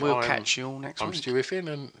much. And we'll catch you all next week. I'm Stu Whiffin,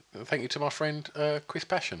 and thank you to my friend Chris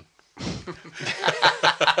Passion.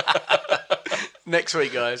 Next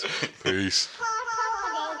week, guys. Peace.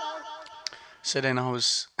 So then I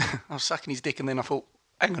was sucking his dick, and then I thought,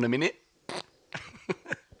 hang on a minute.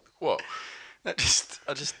 What? I just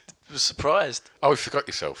was surprised. Oh, you forgot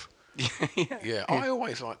yourself. Yeah. I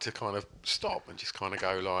always like to kind of stop and just kind of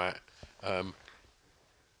go like,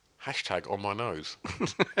 hashtag on my nose,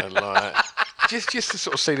 and like just to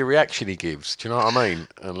sort of see the reaction he gives. Do you know what I mean?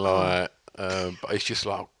 And like, but it's just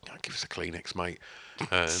like, oh, give us a Kleenex, mate.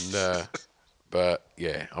 And but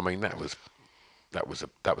yeah, I mean that was a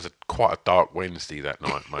quite a dark Wednesday that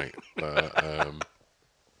night, mate.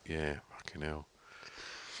 Yeah, fucking hell.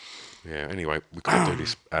 Yeah. Anyway, we can't do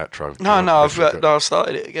this outro. No, I've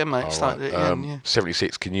started it again, mate. Started it again. Yeah.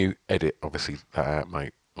 76. Can you edit obviously that out,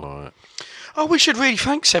 mate? Like. Oh, we should really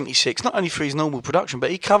thank 76, not only for his normal production, but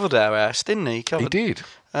he covered our house, didn't he? He did.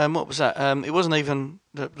 What was that? It wasn't even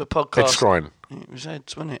the podcast. Ed Skrein. It was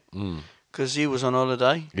Ed's, wasn't it? Because you was on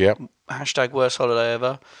holiday. Yep. # worst holiday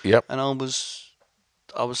ever. Yep. And I was.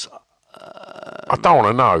 I don't want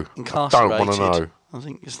to know. Incarcerated. I don't want to know. I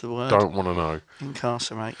think is the word. Don't want to know.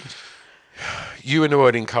 Incarcerated. You and the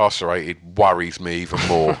word incarcerated worries me even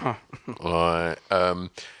more.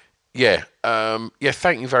 Yeah.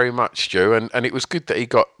 Thank you very much, Stu. And it was good that he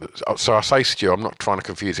got. So I say Stu. I'm not trying to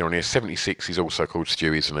confuse him on here. 76 is also called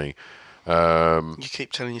Stu, isn't he? You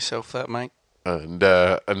keep telling yourself that, mate.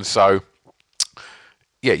 And so,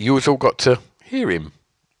 yeah, you all got to hear him,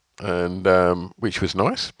 and which was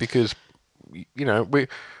nice because we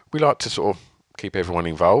like to sort of keep everyone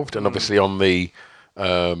involved, and obviously on the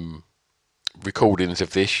recordings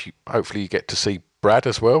of this, hopefully you get to see Brad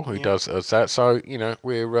as well, who does that. So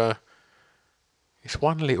we're it's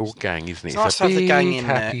one little gang, isn't it? It's nice to have the gang in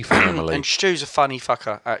happy there. family. And Stu's a funny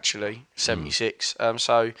fucker, actually. 76.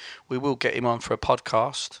 So we will get him on for a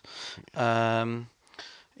podcast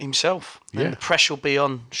himself. Yeah. And the pressure will be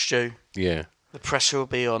on Stu. Yeah. The pressure will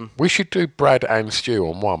be on. We should do Brad and Stu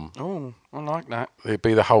on one. Oh, I like that. It'd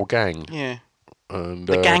be the whole gang. Yeah. And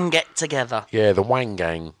the gang get together. Yeah, the Wang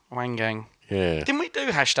Gang. Wang Gang. Yeah. Didn't we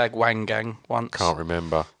do # Wang Gang once? Can't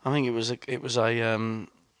remember. I think it was a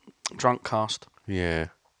drunk cast. Yeah.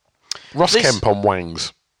 Ross Kemp on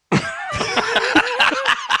Wangs.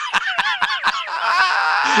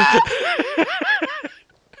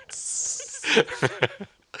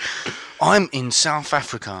 I'm in South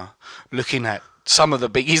Africa looking at some of the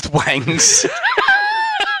biggest wangs.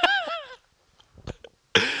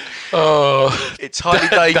 Oh, it's highly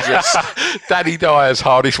dangerous. Danny Dyer's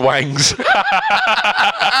hardest wangs.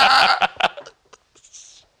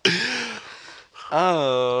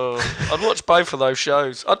 Oh, I'd watch both of those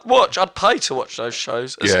shows. I'd pay to watch those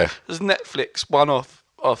shows. As Netflix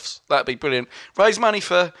one-offs. That'd be brilliant. Raise money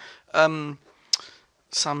for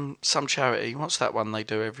some charity. What's that one they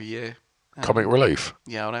do every year? Comic Relief.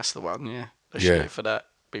 Yeah, well, that's the one. Yeah, they should go for that.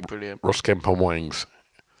 Be brilliant. Ross Kemp on Wangs.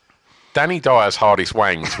 Danny Dyer's hardest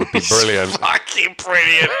wangs would be brilliant. Fucking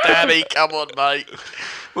brilliant, Danny. Come on, mate.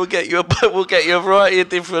 We'll get you a variety of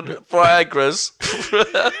different Viagras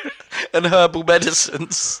and herbal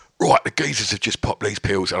medicines. Right, the geezers have just popped these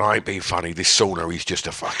pills, and I ain't being funny. This sauna is just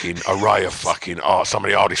a fucking array of fucking some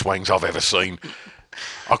of the hardest wangs I've ever seen.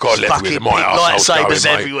 I've got to level with my arsehole lightsabers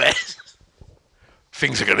everywhere.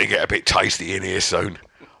 Things are going to get a bit tasty in here soon.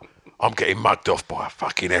 I'm getting mugged off by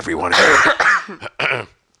fucking everyone.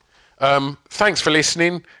 Thanks for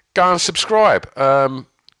listening. Go and subscribe.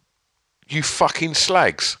 You fucking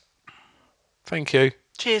slags. Thank you.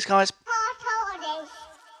 Cheers, guys.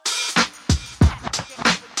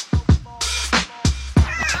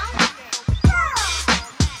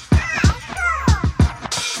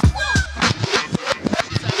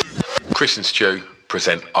 Chris and Stu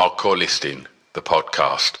present Hardcore Listing, the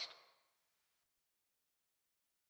podcast.